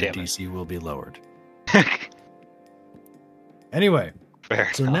 but your Damn it. DC will be lowered. Anyway, Fair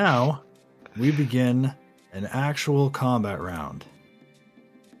so enough. now we begin an actual combat round.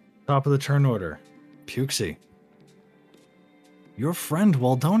 Top of the turn order, Puxie. Your friend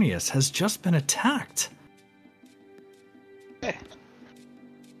Waldonius has just been attacked.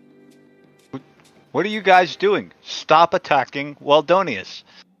 What are you guys doing? Stop attacking Waldonius.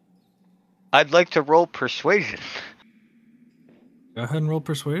 I'd like to roll persuasion. Go ahead and roll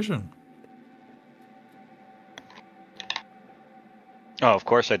persuasion. Oh, of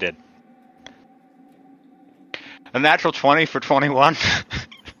course I did. A natural 20 for 21.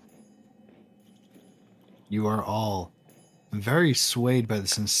 You are all very swayed by the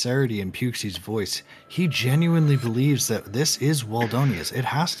sincerity in Puxie's voice. He genuinely believes that this is Waldonius. It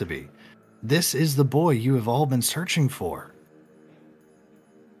has to be. This is the boy you have all been searching for.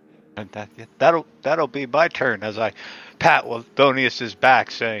 That'll be my turn as I pat Waldonius's back,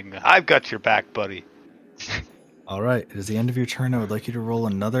 saying, "I've got your back, buddy." All right, it is the end of your turn. I would like you to roll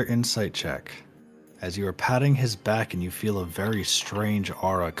another insight check. As you are patting his back and you feel a very strange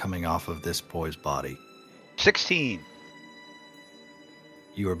aura coming off of this boy's body. 16.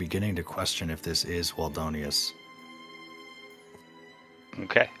 You are beginning to question if this is Waldonius.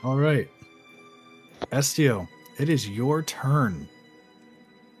 Okay. All right. Estio, it is your turn.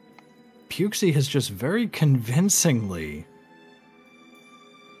 Puxie has just very convincingly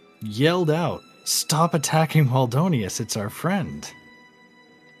yelled out, "Stop attacking Waldonius, it's our friend."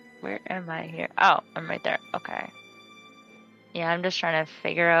 Where am I here? Oh, I'm right there. Okay. Yeah, I'm just trying to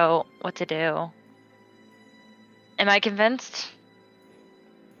figure out what to do. Am I convinced?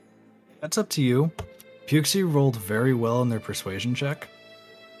 That's up to you. Puxie rolled very well in their persuasion check.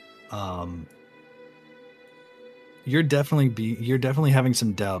 You're definitely having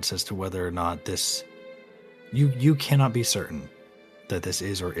some doubts as to whether or not this. You cannot be certain that this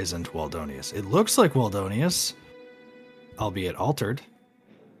is or isn't Waldonius. It looks like Waldonius, albeit altered.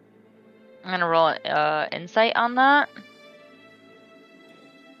 I'm gonna roll insight on that.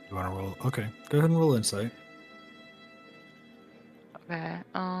 You want to roll? Okay, go ahead and roll insight. Okay.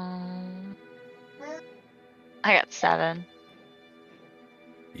 I got 7.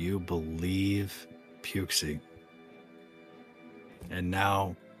 You believe Puxie. And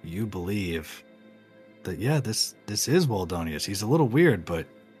now you believe that, yeah, this is Waldonius. He's a little weird, but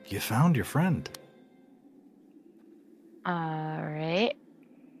you found your friend. Alright.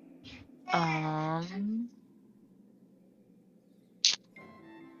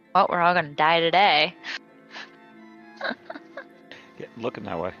 Well, we're all gonna die today. Yeah, looking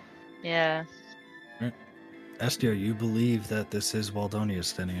that way. Yeah. Estio, you believe that this is Waldonius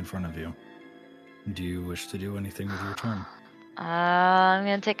standing in front of you. Do you wish to do anything with your turn? I'm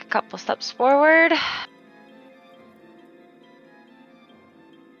gonna take a couple steps forward.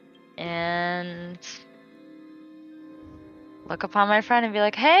 And look upon my friend and be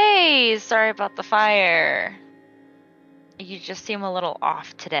like, "Hey, sorry about the fire. You just seem a little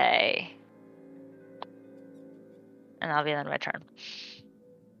off today." And that'll be the end of my turn.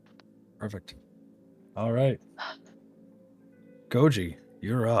 Perfect. All right. Goji,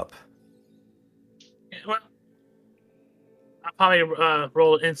 you're up. Well, I'll probably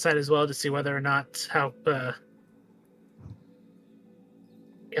roll insight as well to see whether or not how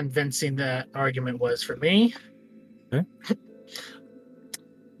convincing that argument was for me. Okay.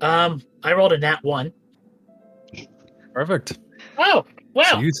 I rolled a nat 1. Perfect. Oh,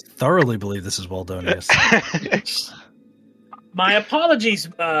 well. So you thoroughly believe this is Waldonius. My apologies,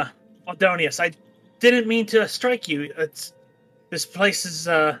 Waldonius, I didn't mean to strike you. This place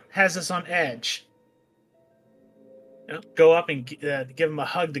has us on edge. Go up and give him a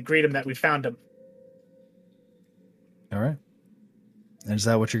hug to greet him that we found him. All right. And is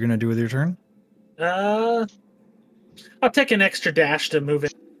that what you're going to do with your turn? I'll take an extra dash to move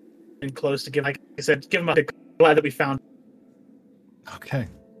in close to give, like I said, give him a glad that we found him. Okay.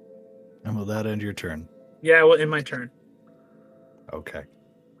 And will that end your turn? Yeah, well, in my turn. Okay.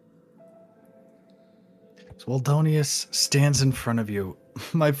 So Waldonius stands in front of you.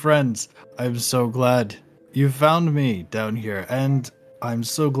 My friends, I'm so glad you found me down here, and I'm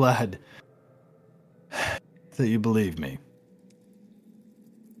so glad that you believe me.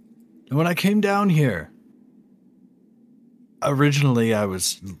 And when I came down here, originally I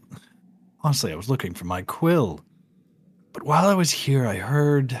was looking for my quill. But while I was here, I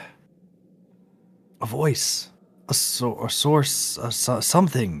heard a voice, a source,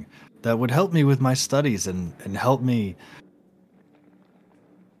 something that would help me with my studies and help me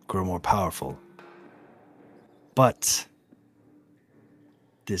grow more powerful. But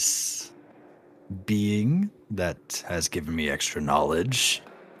this being that has given me extra knowledge,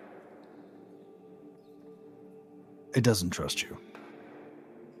 it doesn't trust you.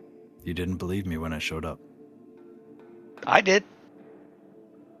 You didn't believe me when I showed up. I did.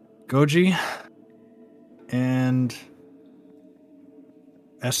 Goji and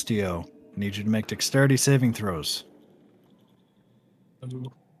Estio, need you to make dexterity saving throws.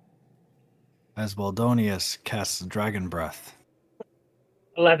 As Waldonius casts Dragon Breath.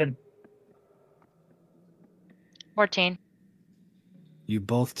 11. 14. You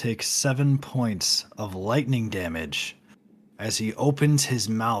both take 7 points of lightning damage as he opens his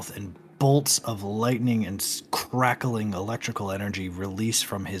mouth and bolts of lightning and crackling electrical energy release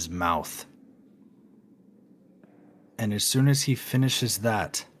from his mouth. And as soon as he finishes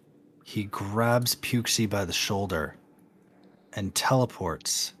that, he grabs Pukesy by the shoulder and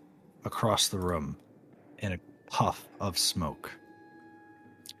teleports across the room in a puff of smoke.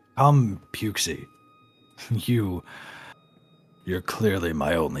 Pukesy. You're clearly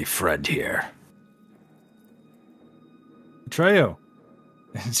my only friend here. Treyo,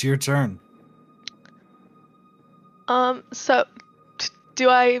 it's your turn. So, do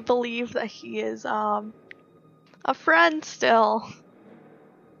I believe that he is, a friend still?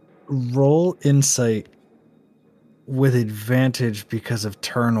 Roll insight with advantage because of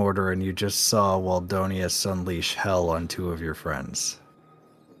turn order, and you just saw Waldonius unleash hell on 2 of your friends.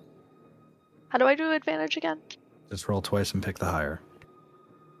 How do I do advantage again? Just roll twice and pick the higher.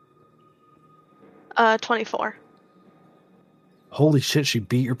 24. Holy shit, she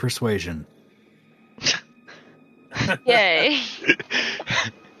beat your persuasion. Yay.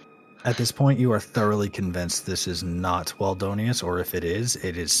 At this point, you are thoroughly convinced this is not Waldonius, or if it is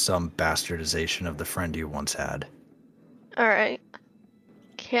some bastardization of the friend you once had. Alright.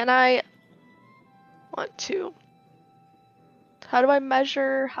 Can I... How do I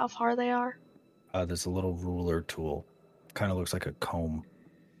measure how far they are? There's a little ruler tool. Kind of looks like a comb.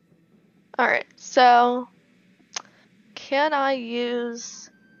 Alright, so... Can I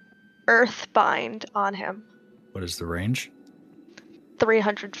use Earthbind on him? What is the range?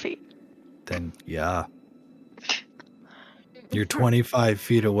 300 feet. Then, yeah. You're 25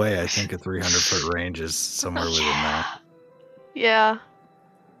 feet away. I think a 300-foot range is somewhere within that. Yeah.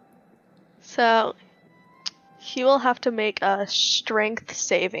 So, he will have to make a strength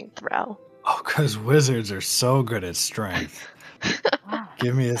saving throw. Oh, because wizards are so good at strength. Wow,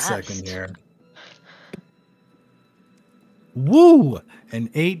 Give me a fast. second here. Woo! An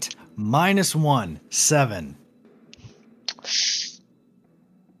 8 minus 1, 7.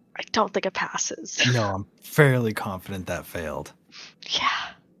 I don't think it passes. No, I'm fairly confident that failed. Yeah.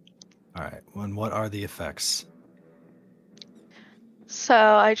 All right. And what are the effects? So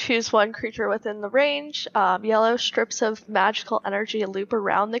I choose one creature within the range. Yellow strips of magical energy loop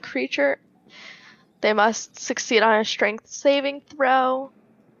around the creature. They must succeed on a strength saving throw.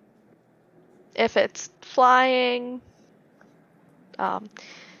 If it's flying,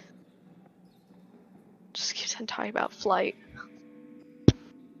 just keeps on talking about flight.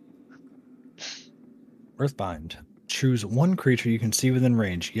 Earthbind. Choose one creature you can see within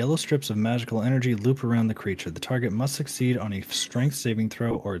range. Yellow strips of magical energy loop around the creature. The target must succeed on a strength saving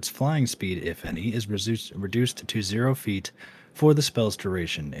throw, or its flying speed, if any, is reduced to 0 feet for the spell's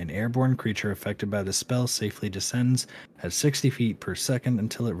duration. An airborne creature affected by the spell safely descends at 60 feet per second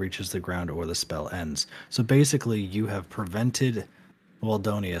until it reaches the ground or the spell ends. So basically, you have prevented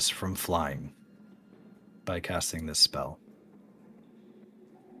Waldonius from flying by casting this spell.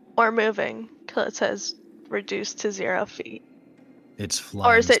 Or moving, because it says reduced to 0 feet. It's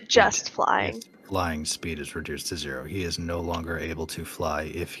flying. Or is it speed. just flying? Its flying speed is reduced to 0. He is no longer able to fly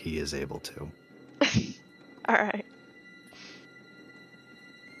if he is able to. All right.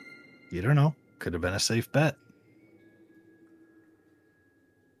 You don't know. Could have been a safe bet.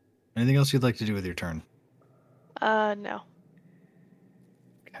 Anything else you'd like to do with your turn? No.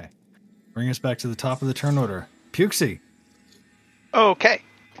 Okay. Bring us back to the top of the turn order. Pukesy, Okay.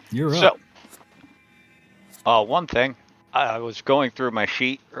 you're up. So, one thing. I was going through my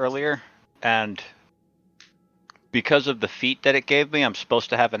sheet earlier, and because of the feat that it gave me, I'm supposed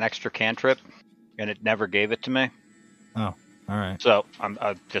to have an extra cantrip, and it never gave it to me. Oh, all right. So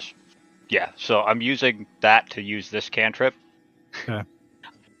So I'm using that to use this cantrip. Okay.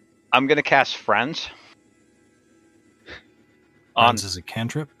 I'm gonna cast Friends. Friends is a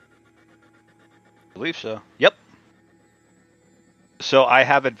cantrip? I believe so. Yep. So I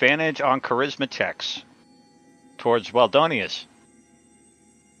have advantage on charisma checks towards Waldonius.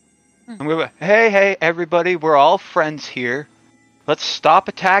 I'm gonna go, hey, everybody, we're all friends here. Let's stop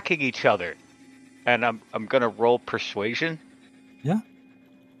attacking each other. And I'm gonna roll persuasion.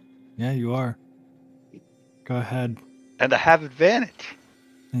 Yeah, you are. Go ahead. And I have advantage.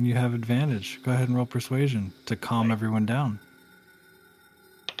 And you have advantage. Go ahead and roll persuasion to calm everyone down.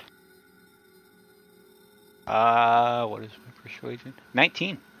 What is my persuasion?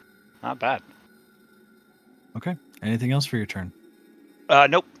 19. Not bad. Okay. Anything else for your turn?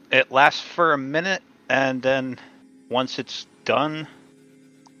 Nope. It lasts for a minute, and then once it's done,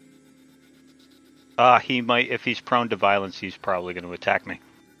 he might, if he's prone to violence, he's probably going to attack me.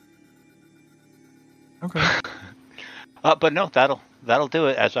 Okay. But no, that'll do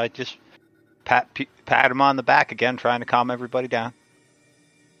it. As I just pat him on the back again, trying to calm everybody down.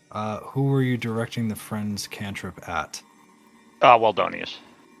 Who were you directing the friend's cantrip at? Waldonius,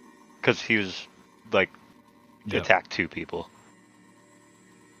 because he was like Yep. attacked 2 people.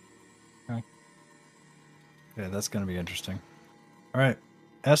 Yeah, that's going to be interesting. All right.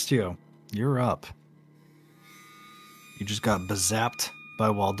 Estio, you're up. You just got bezapped by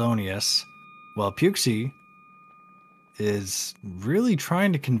Waldonius, while Pukesy is really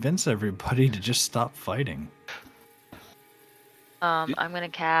trying to convince everybody to just stop fighting. I'm gonna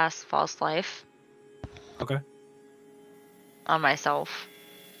cast False Life Okay. on myself.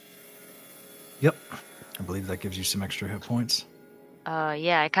 Yep. I believe that gives you some extra hit points.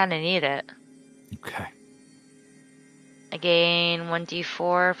 Yeah, I kind of need it. Okay. I gain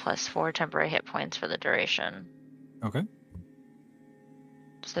 1d4 plus 4 temporary hit points for the duration. Okay.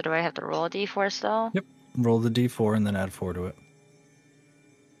 So do I have to roll a d4 still? Yep. Roll the d4 and then add 4 to it.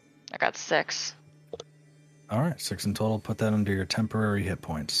 I got 6. All right, 6 in total. Put that under your temporary hit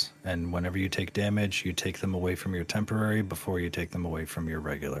points. And whenever you take damage, you take them away from your temporary before you take them away from your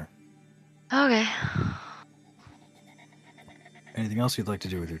regular. Okay. Anything else you'd like to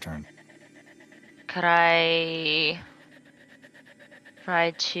do with your turn? Could I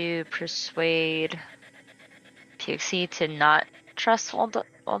try to persuade Pixie to not trust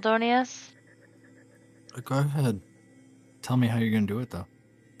Waldonius? Go ahead. Tell me how you're going to do it, though.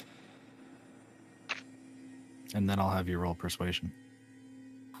 And then I'll have you roll persuasion.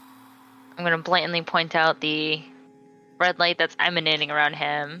 I'm going to blatantly point out the red light that's emanating around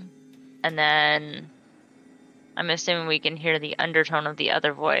him. And then I'm assuming we can hear the undertone of the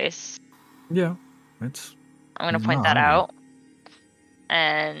other voice. Yeah, I'm going to point that out.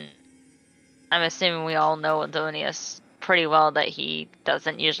 And I'm assuming we all know Waldonius pretty well, that he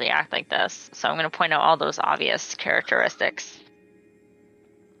doesn't usually act like this. So I'm going to point out all those obvious characteristics.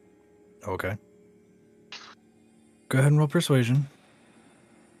 Okay. Go ahead and roll persuasion.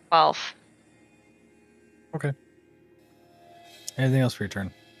 12. Okay. Anything else for your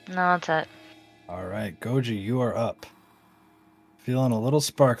turn? No, that's it. All right, Goji, you are up. Feeling a little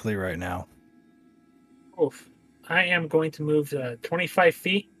sparkly right now. Oof. I am going to move 25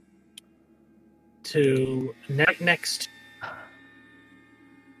 feet to next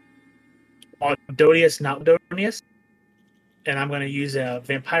Waldonius, not Waldonius, and I'm going to use a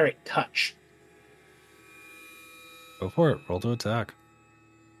vampiric touch. Go for it. Roll to attack.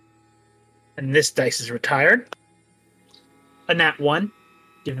 And this dice is retired. A nat 1,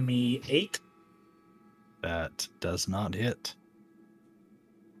 giving me 8. That does not hit.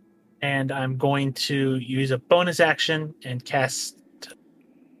 And I'm going to use a bonus action and cast.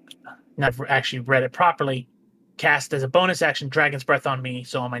 Not actually read it properly. Cast as a bonus action Dragon's Breath on me,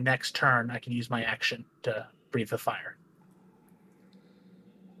 so on my next turn I can use my action to breathe the fire.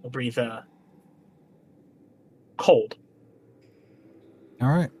 I'll breathe cold. All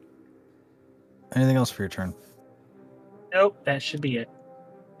right. Anything else for your turn? Nope, that should be it.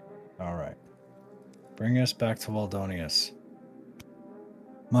 All right. Bring us back to Waldonius.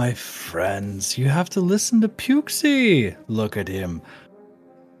 My friends, you have to listen to Pukesy. Look at him.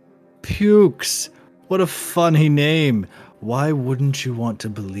 Pukes. What a funny name. Why wouldn't you want to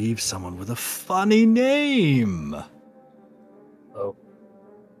believe someone with a funny name? Oh.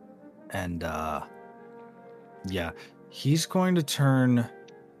 And, yeah, he's going to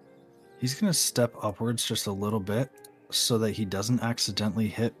step upwards just a little bit so that he doesn't accidentally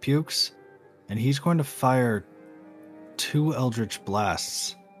hit Pukes. And he's going to fire 2 Eldritch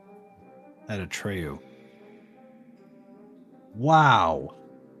Blasts at Atreyu. Wow.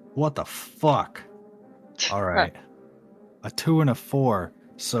 What the fuck? All right. A 2 and a 4.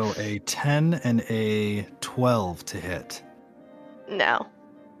 So a 10 and a 12 to hit. No.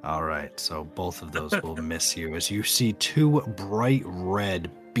 All right. So both of those will miss you as you see 2 bright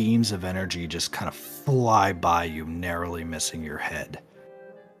red beams of energy just kind of fly by you, narrowly missing your head.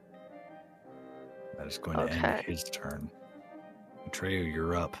 That is going to end his turn. Atreyu,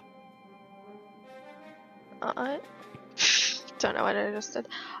 you're up. Don't know what I just did.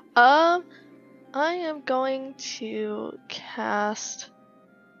 I am going to cast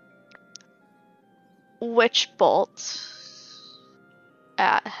Witch Bolt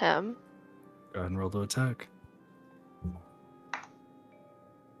at him. Go ahead and roll to attack.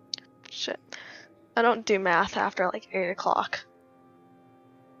 Shit. I don't do math after like 8 o'clock.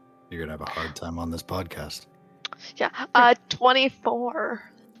 You're going to have a hard time on this podcast. Yeah. 24.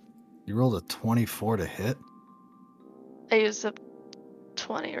 You rolled a 24 to hit? I used a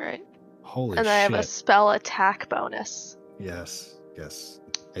 20, right? Holy shit. And I have a spell attack bonus. Yes.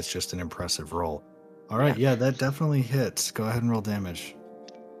 It's just an impressive roll. All right, yeah, that definitely hits. Go ahead and roll damage.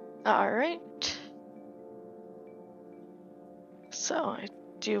 All right. So I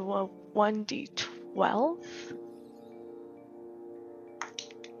do a 1d12.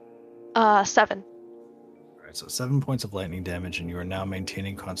 7. All right, so 7 points of lightning damage, and you are now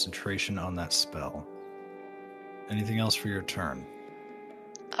maintaining concentration on that spell. Anything else for your turn?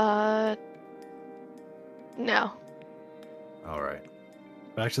 No. All right.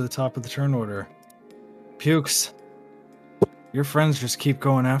 Back to the top of the turn order. Pukes. Your friends just keep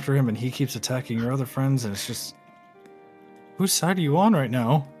going after him, and he keeps attacking your other friends, and it's just... Whose side are you on right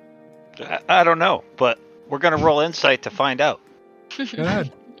now? I don't know, but we're going to roll insight to find out. Go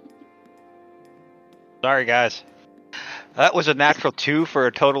ahead. Sorry, guys. That was a natural 2 for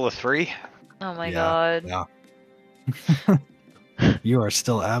a total of 3. Oh my god. Yeah. You are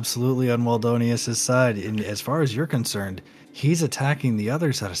still absolutely on Waldonius' side. And as far as you're concerned, he's attacking the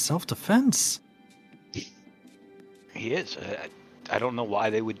others out of self-defense. He is. I don't know why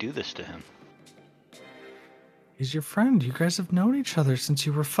they would do this to him. He's your friend. You guys have known each other since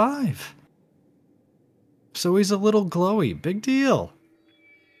you were 5. So he's a little glowy. Big deal.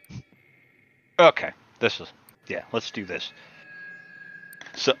 Okay. Let's do this.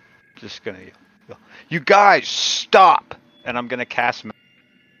 So, just gonna go. You guys, stop! And I'm gonna cast... No,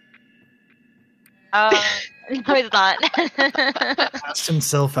 he's not. Cast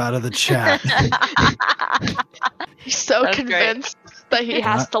himself out of the chat. He's so That's convinced that he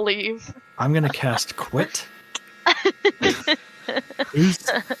has to leave. I'm gonna cast Quit.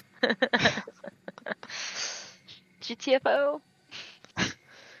 Peace. GTFO.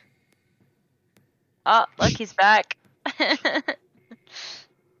 Oh, look, he's back.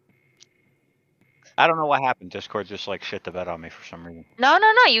 I don't know what happened. Discord just shit the bed on me for some reason. No,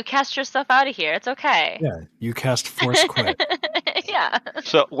 you cast your stuff out of here. It's okay. Yeah, you cast Force Quit. Yeah.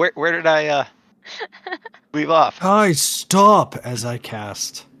 So where did I leave off? Guys, stop as I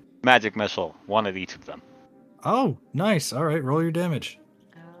cast. Magic missile, one of each of them. Oh, nice. All right, roll your damage.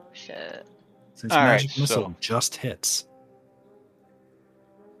 Oh shit. Since All magic right, missile so- just hits.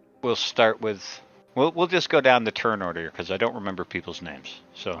 We'll start with... We'll just go down the turn order because I don't remember people's names.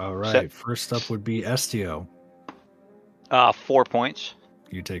 So All right, first up would be Estio. 4 points.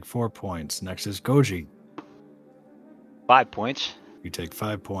 You take 4 points. Next is Goji. 5 points. You take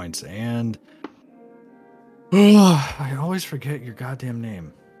 5 points. And... I always forget your goddamn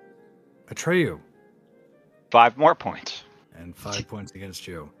name. Atreyu. 5 more points. And 5 points against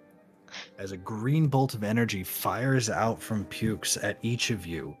you. As a green bolt of energy fires out from Pukes at each of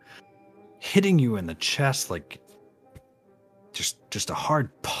you, hitting you in the chest like just a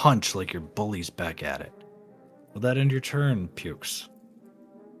hard punch like your bully's back at it. Will that end your turn, Pukes?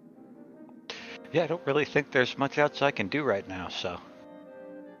 Yeah, I don't really think there's much else I can do right now, so...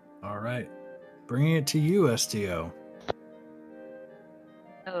 All right. Bringing it to you, STO.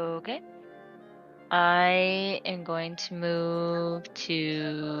 Okay. I am going to move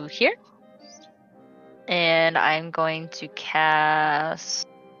to here. And I'm going to cast...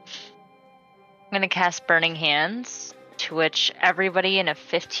 I'm going to cast Burning Hands to which everybody in a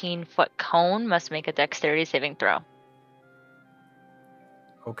 15-foot cone must make a dexterity saving throw.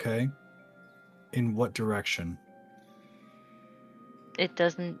 Okay. In what direction? It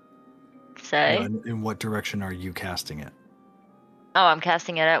doesn't say. No, in what direction are you casting it? Oh, I'm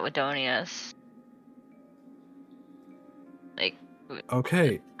casting it at Waldonius. Like,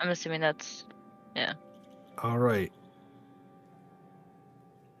 Okay. I'm assuming that's... Yeah. All right.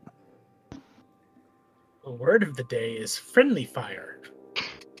 The word of the day is friendly fire.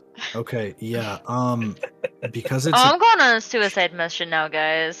 Okay. Yeah. Because it's Oh, I'm going on a suicide mission now,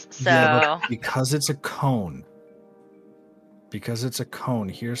 guys. So... yeah, but because it's a cone. Because it's a cone,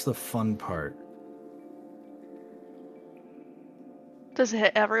 here's the fun part. Does it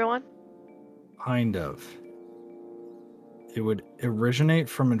hit everyone? Kind of. It would originate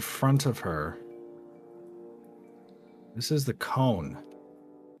from in front of her. This is the cone.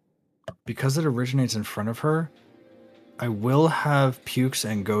 Because it originates in front of her, I will have Pukes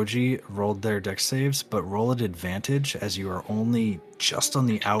and Goji rolled their dex saves, but roll at advantage as you are only just on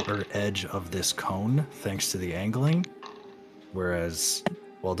the outer edge of this cone, thanks to the angling, whereas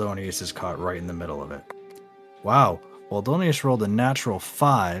Waldonius is caught right in the middle of it. Wow, Waldonius rolled a natural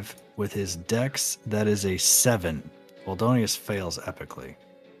 5 with his dex that is a 7. Waldonius fails epically.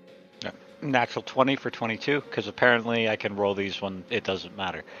 Natural 20 for 22, because apparently I can roll these when it doesn't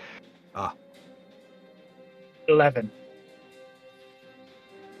matter. 11.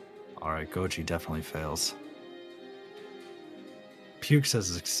 Alright, Goji definitely fails. Pukes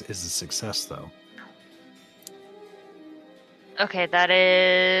is a success, though. Okay, that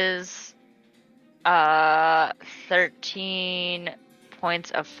is 13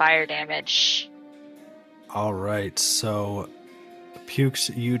 points of fire damage. Alright, so Pukes,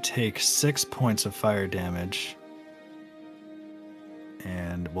 you take 6 points of fire damage.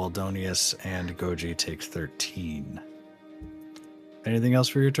 And Waldonius and Goji take 13. Anything else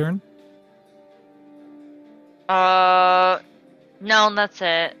for your turn? No, that's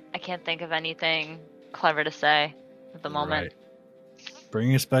it. I can't think of anything clever to say at the moment. Right.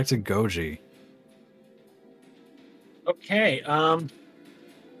 Bringing us back to Goji. Okay, I'm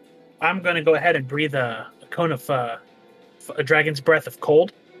going to go ahead and breathe a cone of a dragon's breath of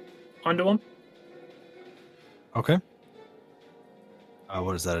cold onto him. Okay.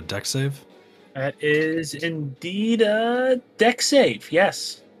 What is that, a dex save? That is indeed a dex save,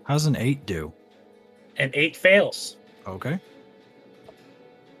 yes. How's an 8 do? And 8 fails. Okay.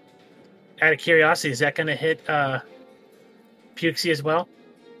 Out of curiosity, is that going to hit Pukesy as well?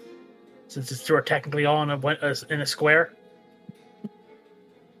 Since it's technically all in a square?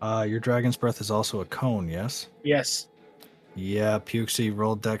 Your dragon's breath is also a cone, yes? Yes. Yeah, Pukesy,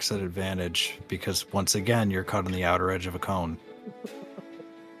 roll dex at advantage, because once again, you're caught on the outer edge of a cone.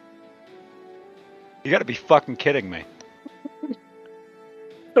 You gotta be fucking kidding me.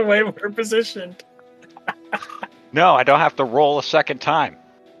 The way we're positioned. No, I don't have to roll a second time.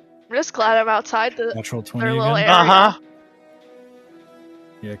 I'm just glad I'm outside Natural 20 their little again? area. Uh-huh.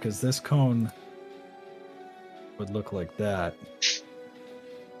 Yeah, because this cone would look like that.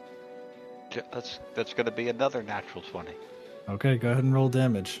 That's gonna be another natural 20. Okay, go ahead and roll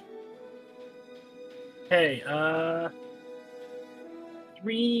damage. Okay,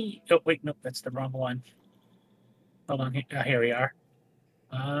 3... Oh, wait, no, that's the wrong one. Hold on, here we are.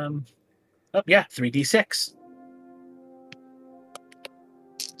 Oh, yeah, 3d6.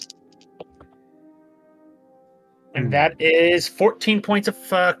 And that is 14 points of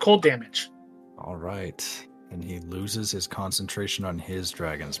cold damage. All right. And he loses his concentration on his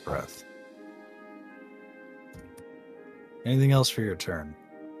dragon's breath. Anything else for your turn?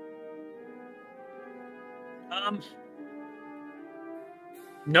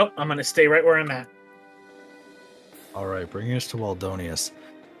 Nope, I'm going to stay right where I'm at. All right, bringing us to Waldonius.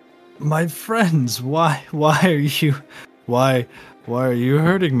 My friends, why are you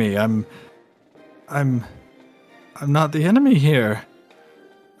hurting me? I'm not the enemy here.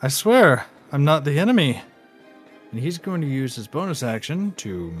 I swear, I'm not the enemy. And he's going to use his bonus action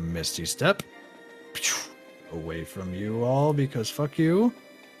to Misty Step away from you all, because fuck you.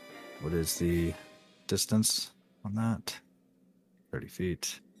 What is the distance on that? 30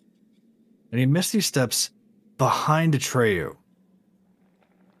 feet. And he Misty Steps behind Atreyu.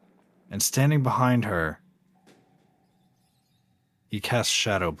 And standing behind her, he casts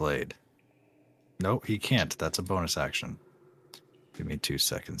Shadow Blade. No, he can't. That's a bonus action. Give me 2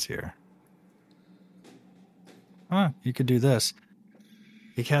 seconds here. He could do this.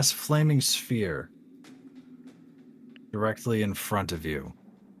 He casts Flaming Sphere directly in front of you,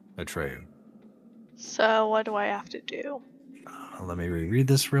 Atreyu. So what do I have to do? Let me reread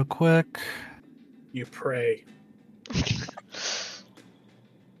this real quick. You pray.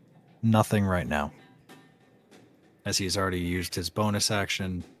 Nothing right now. As he's already used his bonus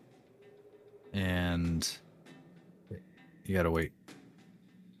action. And you gotta wait.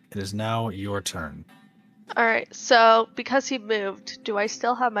 It is now your turn. Alright, so because he moved, do I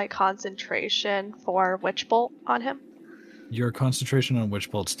still have my concentration for Witch Bolt on him? Your concentration on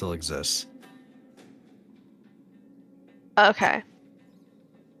Witch Bolt still exists. Okay.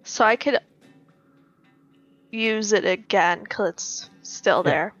 So I could use it again because it's still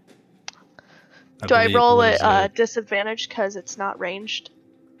Yeah. there. Do I believe roll what it is it? disadvantage because it's not ranged?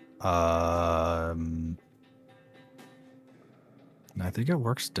 I think it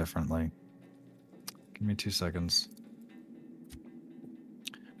works differently. Give me 2 seconds.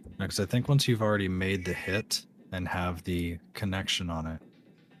 Because I think once you've already made the hit and have the connection on it.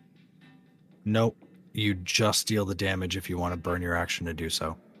 Nope. You just deal the damage if you want to burn your action to do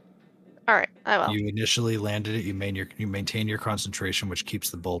so. Alright, I will. You initially landed it, you maintain your concentration, which keeps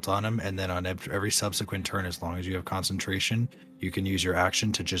the bolt on him, and then on every subsequent turn, as long as you have concentration, you can use your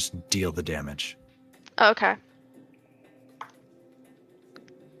action to just deal the damage. Okay.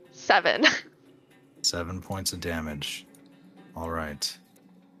 7. 7 points of damage. All right.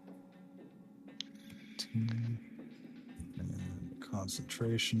 And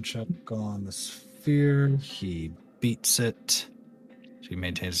concentration check on the sphere. He beats it. So he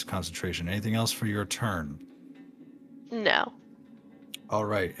maintains his concentration. Anything else for your turn? No. All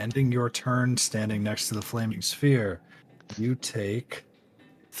right. Ending your turn, standing next to the flaming sphere, you take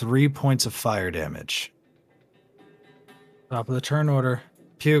 3 points of fire damage. Top of the turn order.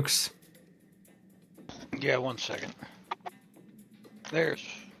 Pukes. Yeah, 1 second. There's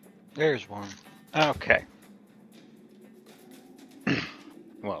one. Okay.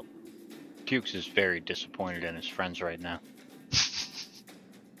 Well, Pukes is very disappointed in his friends right now.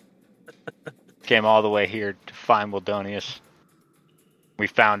 Came all the way here to find Waldonius. We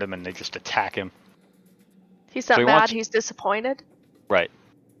found him and they just attack him. He's not So he mad, wants- he's disappointed. Right.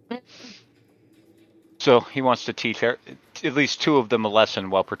 So he wants to teach at least 2 of them a lesson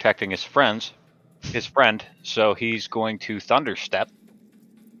while protecting his friend. So he's going to Thunderstep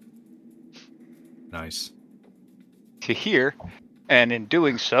Nice. to here. And in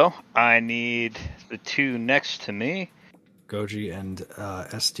doing so, I need the 2 next to me Goji and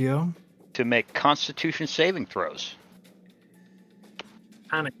Estio. to make Constitution saving throws.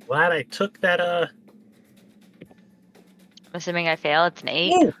 Kind of glad I took that. I'm assuming I fail. It's an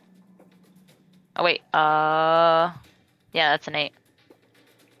 8. Ooh. Oh wait. Yeah, that's an 8.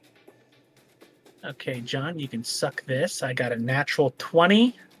 Okay, John, you can suck this. I got a natural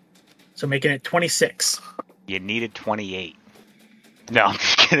 20, so making it 26. You needed 28. No, I'm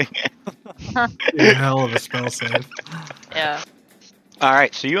just kidding. Hell of a spell save. Yeah. All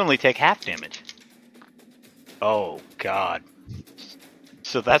right, so you only take half damage. Oh, God.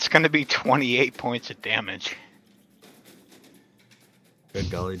 So that's going to be 28 points of damage. Good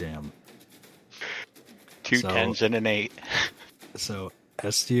golly damn. 2 So- 10s and an 8. So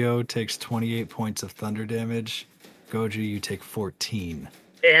Estio takes 28 points of thunder damage. Goji, you take 14.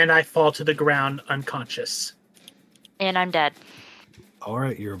 And I fall to the ground unconscious. And I'm dead. All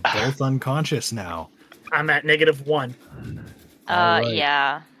right, you're both unconscious now. I'm at -1. All right.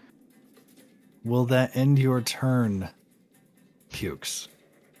 Yeah. Will that end your turn, Pukes?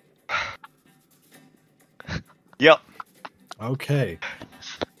 Yep. Okay.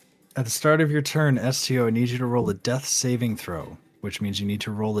 At the start of your turn, Estio, I need you to roll a death saving throw, which means you need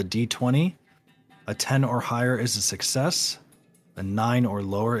to roll a d20. A 10 or higher is a success. A 9 or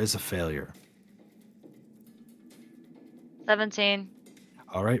lower is a failure. 17.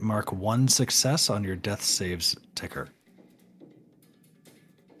 All right, mark 1 success on your death saves ticker.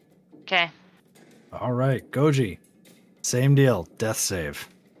 Okay. All right, Goji. Same deal, death save.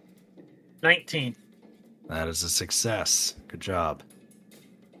 19. That is a success. Good job.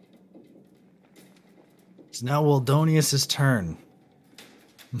 It's now Waldonius' turn.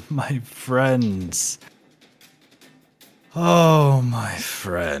 My friends. Oh, my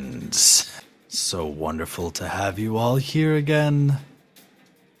friends. So wonderful to have you all here again.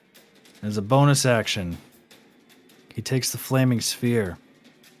 As a bonus action, he takes the flaming sphere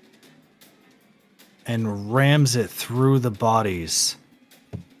and rams it through the bodies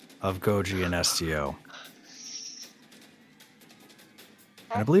of Goji and Estio.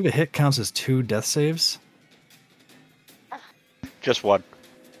 And I believe a hit counts as 2 death saves. Just 1.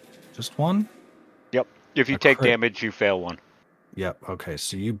 Just 1? Yep. If you A take crit. damage, you fail 1. Yep, okay.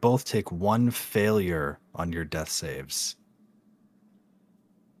 So you both take 1 failure on your death saves.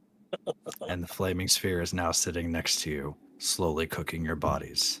 And the flaming sphere is now sitting next to you, slowly cooking your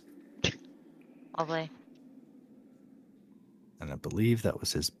bodies. Lovely. And I believe that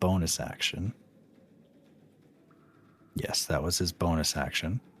was his bonus action. Yes, that was his bonus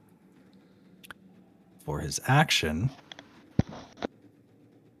action. For his action,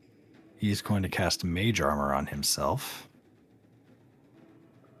 he's going to cast Mage Armor on himself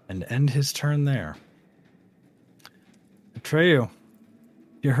and end his turn there. Atreyu,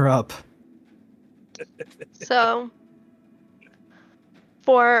 you're up. So,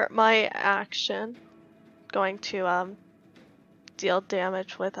 for my action, going to deal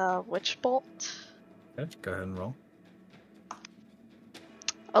damage with a Witch Bolt. Okay, go ahead and roll.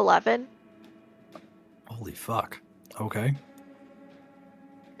 11. Holy fuck. Okay.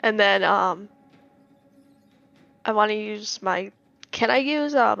 And then I want to use my... Can I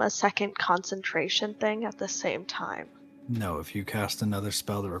use a second concentration thing at the same time? No, if you cast another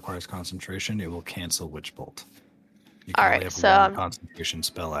spell that requires concentration, it will cancel Witch Bolt. You All can right, only have so, one concentration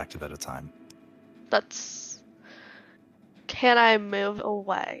spell active at a time. That's... Can I move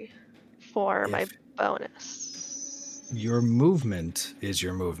away for my bonus? Your movement is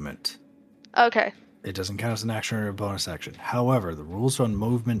your movement. Okay. It doesn't count as an action or a bonus action. However, the rules on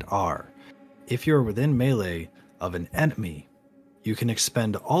movement are, if you're within melee of an enemy, you can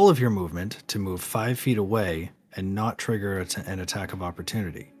expend all of your movement to move 5 feet away and not trigger an attack of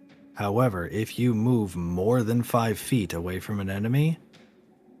opportunity. However, if you move more than 5 feet away from an enemy,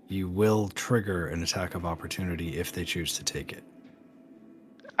 you will trigger an attack of opportunity if they choose to take it.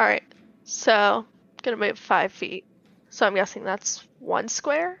 Alright. So, I'm going to move 5 feet. So I'm guessing that's 1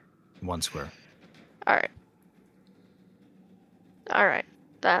 square? 1 square. Alright.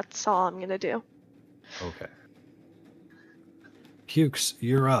 That's all I'm going to do. Okay. Hukes,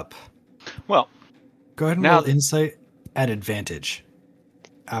 you're up. Well, go ahead and now roll insight at advantage.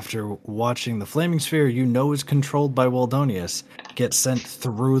 After watching the flaming sphere you know is controlled by Waldonius get sent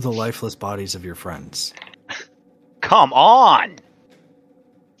through the lifeless bodies of your friends. Come on!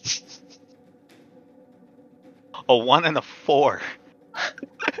 A 1 and a 4.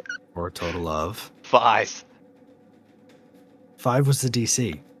 For a total of 5. 5 was the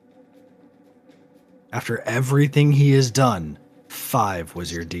DC. After everything he has done, 5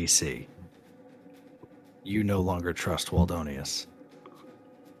 was your DC. You no longer trust Waldonius.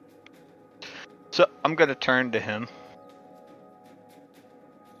 So I'm going to turn to him.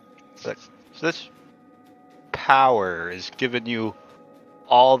 So this power is giving you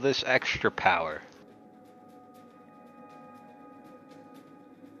all this extra power.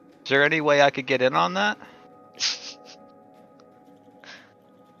 Is there any way I could get in on that?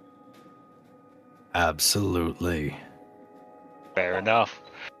 Absolutely. Fair enough.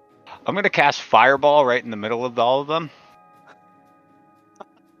 I'm going to cast Fireball right in the middle of all of them.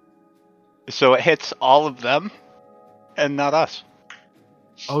 So it hits all of them and not us.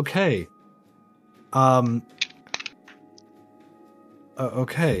 Okay.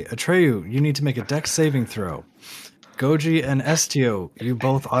 Okay, Atreyu, you need to make a dex saving throw. Goji and Estio, you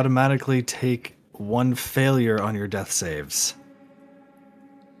both automatically take 1 failure on your death saves.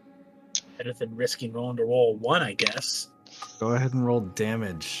 Better than risking rolling to roll 1, I guess. Go ahead and roll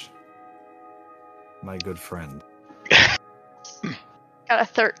damage, my good friend. Got a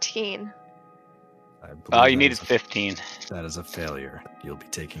 13. Oh, you needed 15. That is a failure. You'll be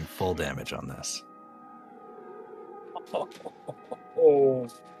taking full damage on this. Oh.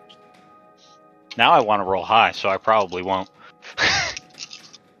 Now I want to roll high, so I probably won't.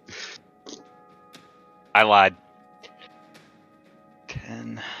 I lied.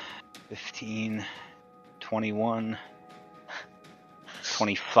 10, 15, 21,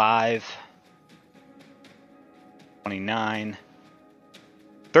 25, 29,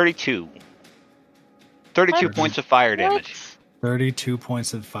 32. 32 points of fire damage. 32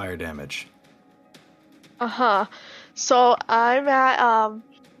 points of fire damage. Uh-huh. So I'm at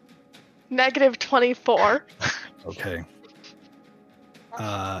negative 24. Okay.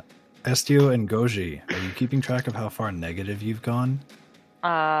 Estio and Goji, are you keeping track of how far negative you've gone?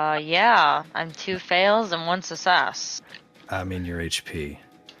 Yeah. I'm 2 fails and 1 success. I mean your HP.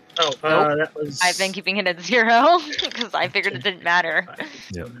 Oh, Nope. that was... I've been keeping it at 0 because I figured it didn't matter.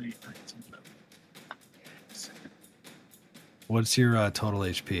 Yep. What's your total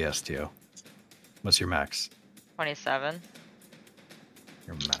HP, Estio? What's your max? 27.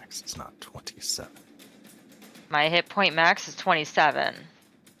 Your max is not 27. My hit point max is 27.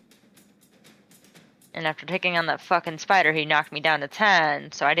 And after taking on that fucking spider, he knocked me down to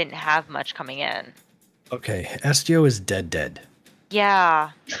 10, so I didn't have much coming in. Okay, Estio is dead.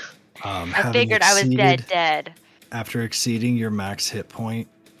 Yeah. I figured I was dead. After exceeding your max hit point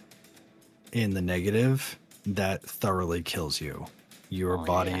in the negative, that thoroughly kills you. Your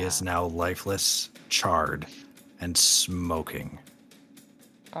body is now lifeless, charred, and smoking.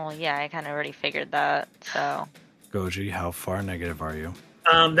 Oh, yeah, I kind of already figured that, so... Goji, how far negative are you?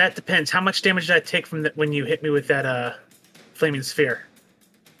 That depends. How much damage did I take from when you hit me with that flaming sphere?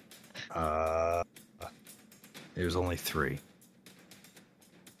 It was only 3.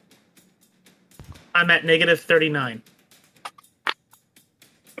 I'm at negative 39.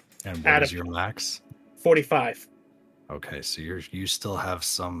 And what is your max? 45. Okay, so you still have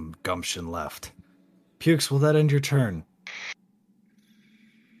some gumption left. Pukes, will that end your turn?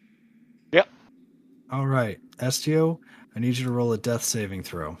 Yep. All right, Estio, I need you to roll a death saving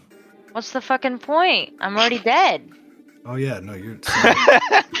throw. What's the fucking point? I'm already dead. Oh yeah, no, you're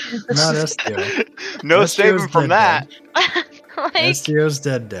not Estio. No Estio's saving from that. Like, Estio's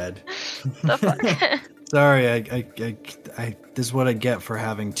dead. the fuck? Sorry, I this is what I get for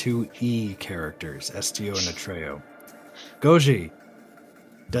having 2 E characters, Estio and Atreo. Goji,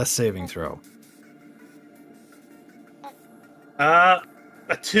 death saving throw. A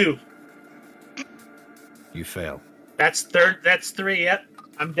 2. You fail. That's 3. Yep.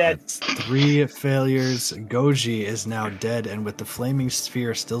 I'm dead. That's 3 failures. Goji is now dead, and with the flaming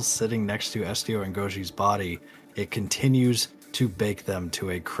sphere still sitting next to Estio and Goji's body, it continues to bake them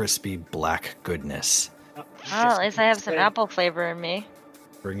to a crispy black goodness. Oh, Well, at least I have some apple flavor in me.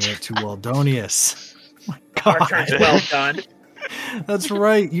 Bringing it to Waldonius. Oh my Our God. turn's well done. That's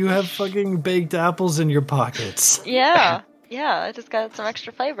right. You have fucking baked apples in your pockets. Yeah, I just got some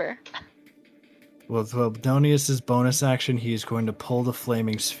extra flavor. With Waldonius' bonus action, he's going to pull the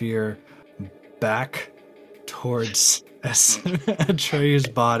flaming sphere back towards Atreyu's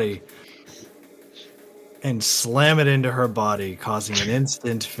body and slam it into her body, causing an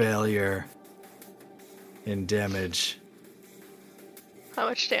instant failure in damage. How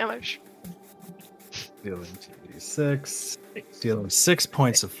much damage? Dealing 2d6, dealing 6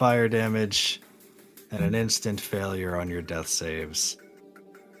 points of fire damage, and an instant failure on your death saves.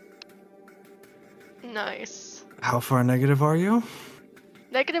 Nice. How far negative are you?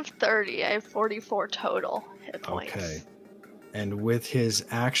 Negative 30. I have 44 total hit points. Okay. And with his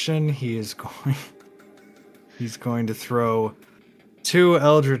action, he's going to throw 2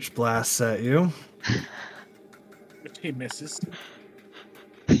 Eldritch Blasts at you. Which he misses.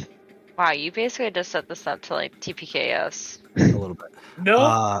 Wow, you basically just set this up to like TPKS. A little bit.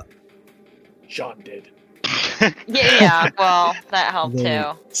 No. John did. Yeah, well, that helped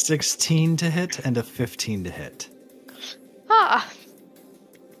The too. 16 to hit and a 15 to hit. Ah.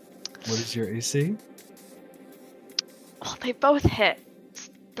 What is your AC? Well, they both hit.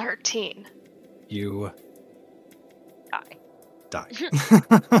 It's 13. You die.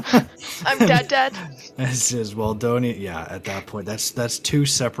 I'm dead. This is Waldonius. Yeah, at that point, that's 2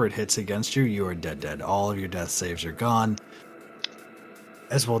 separate hits against you. You are dead. All of your death saves are gone.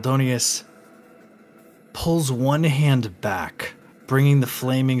 As Waldonius pulls one hand back, bringing the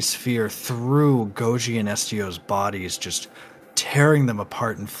flaming sphere through Goji and Estio's bodies, just tearing them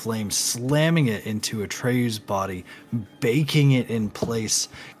apart in flames, slamming it into Atreyu's body, baking it in place.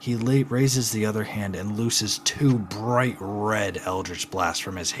 He raises the other hand and looses 2 bright red Eldritch Blasts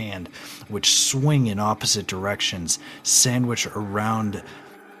from his hand, which swing in opposite directions, sandwich around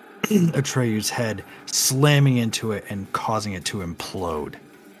Atreyu's head, slamming into it and causing it to implode.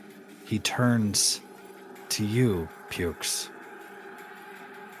 He turns to you, Pukes.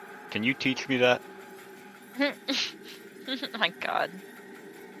 Can you teach me that? Oh my god.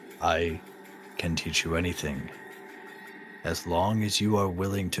 I can teach you anything, as long as you are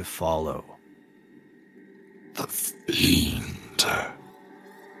willing to follow the Fiend.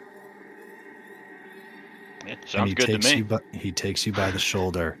 Yeah, sounds good to me. He takes you by the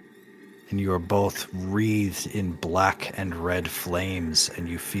shoulder, and you are both wreathed in black and red flames, and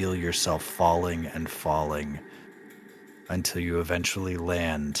you feel yourself falling and falling until you eventually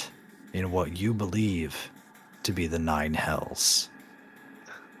land in what you believe to be the 9 hells.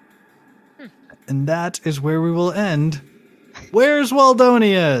 And that is where we will end. Where's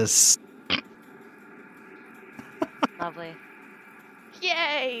Waldonius? Lovely.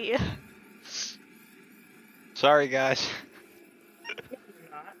 Yay! Sorry, guys.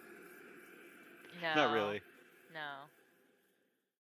 No. Not really.